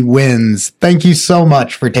GRPWins. Thank you so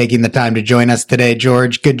much for taking the time to join us today,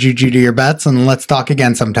 George. Good juju to your bets, and let's talk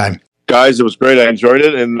again sometime. Guys, it was great. I enjoyed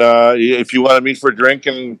it. And if you want to meet for a drink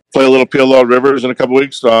and play a little PLO Rivers in a couple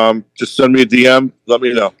weeks, just send me a DM. Let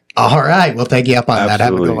me know. All right. We'll take you up on that.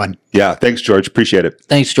 Have a good one. Yeah. Thanks, George. Appreciate it.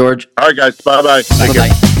 Thanks, George. All right, guys. Bye-bye.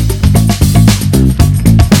 Bye-bye.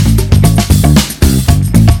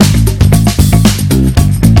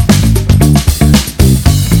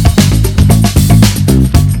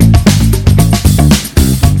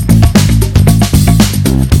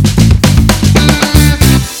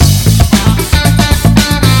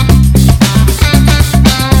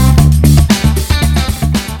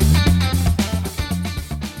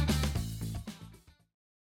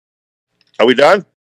 Are we done?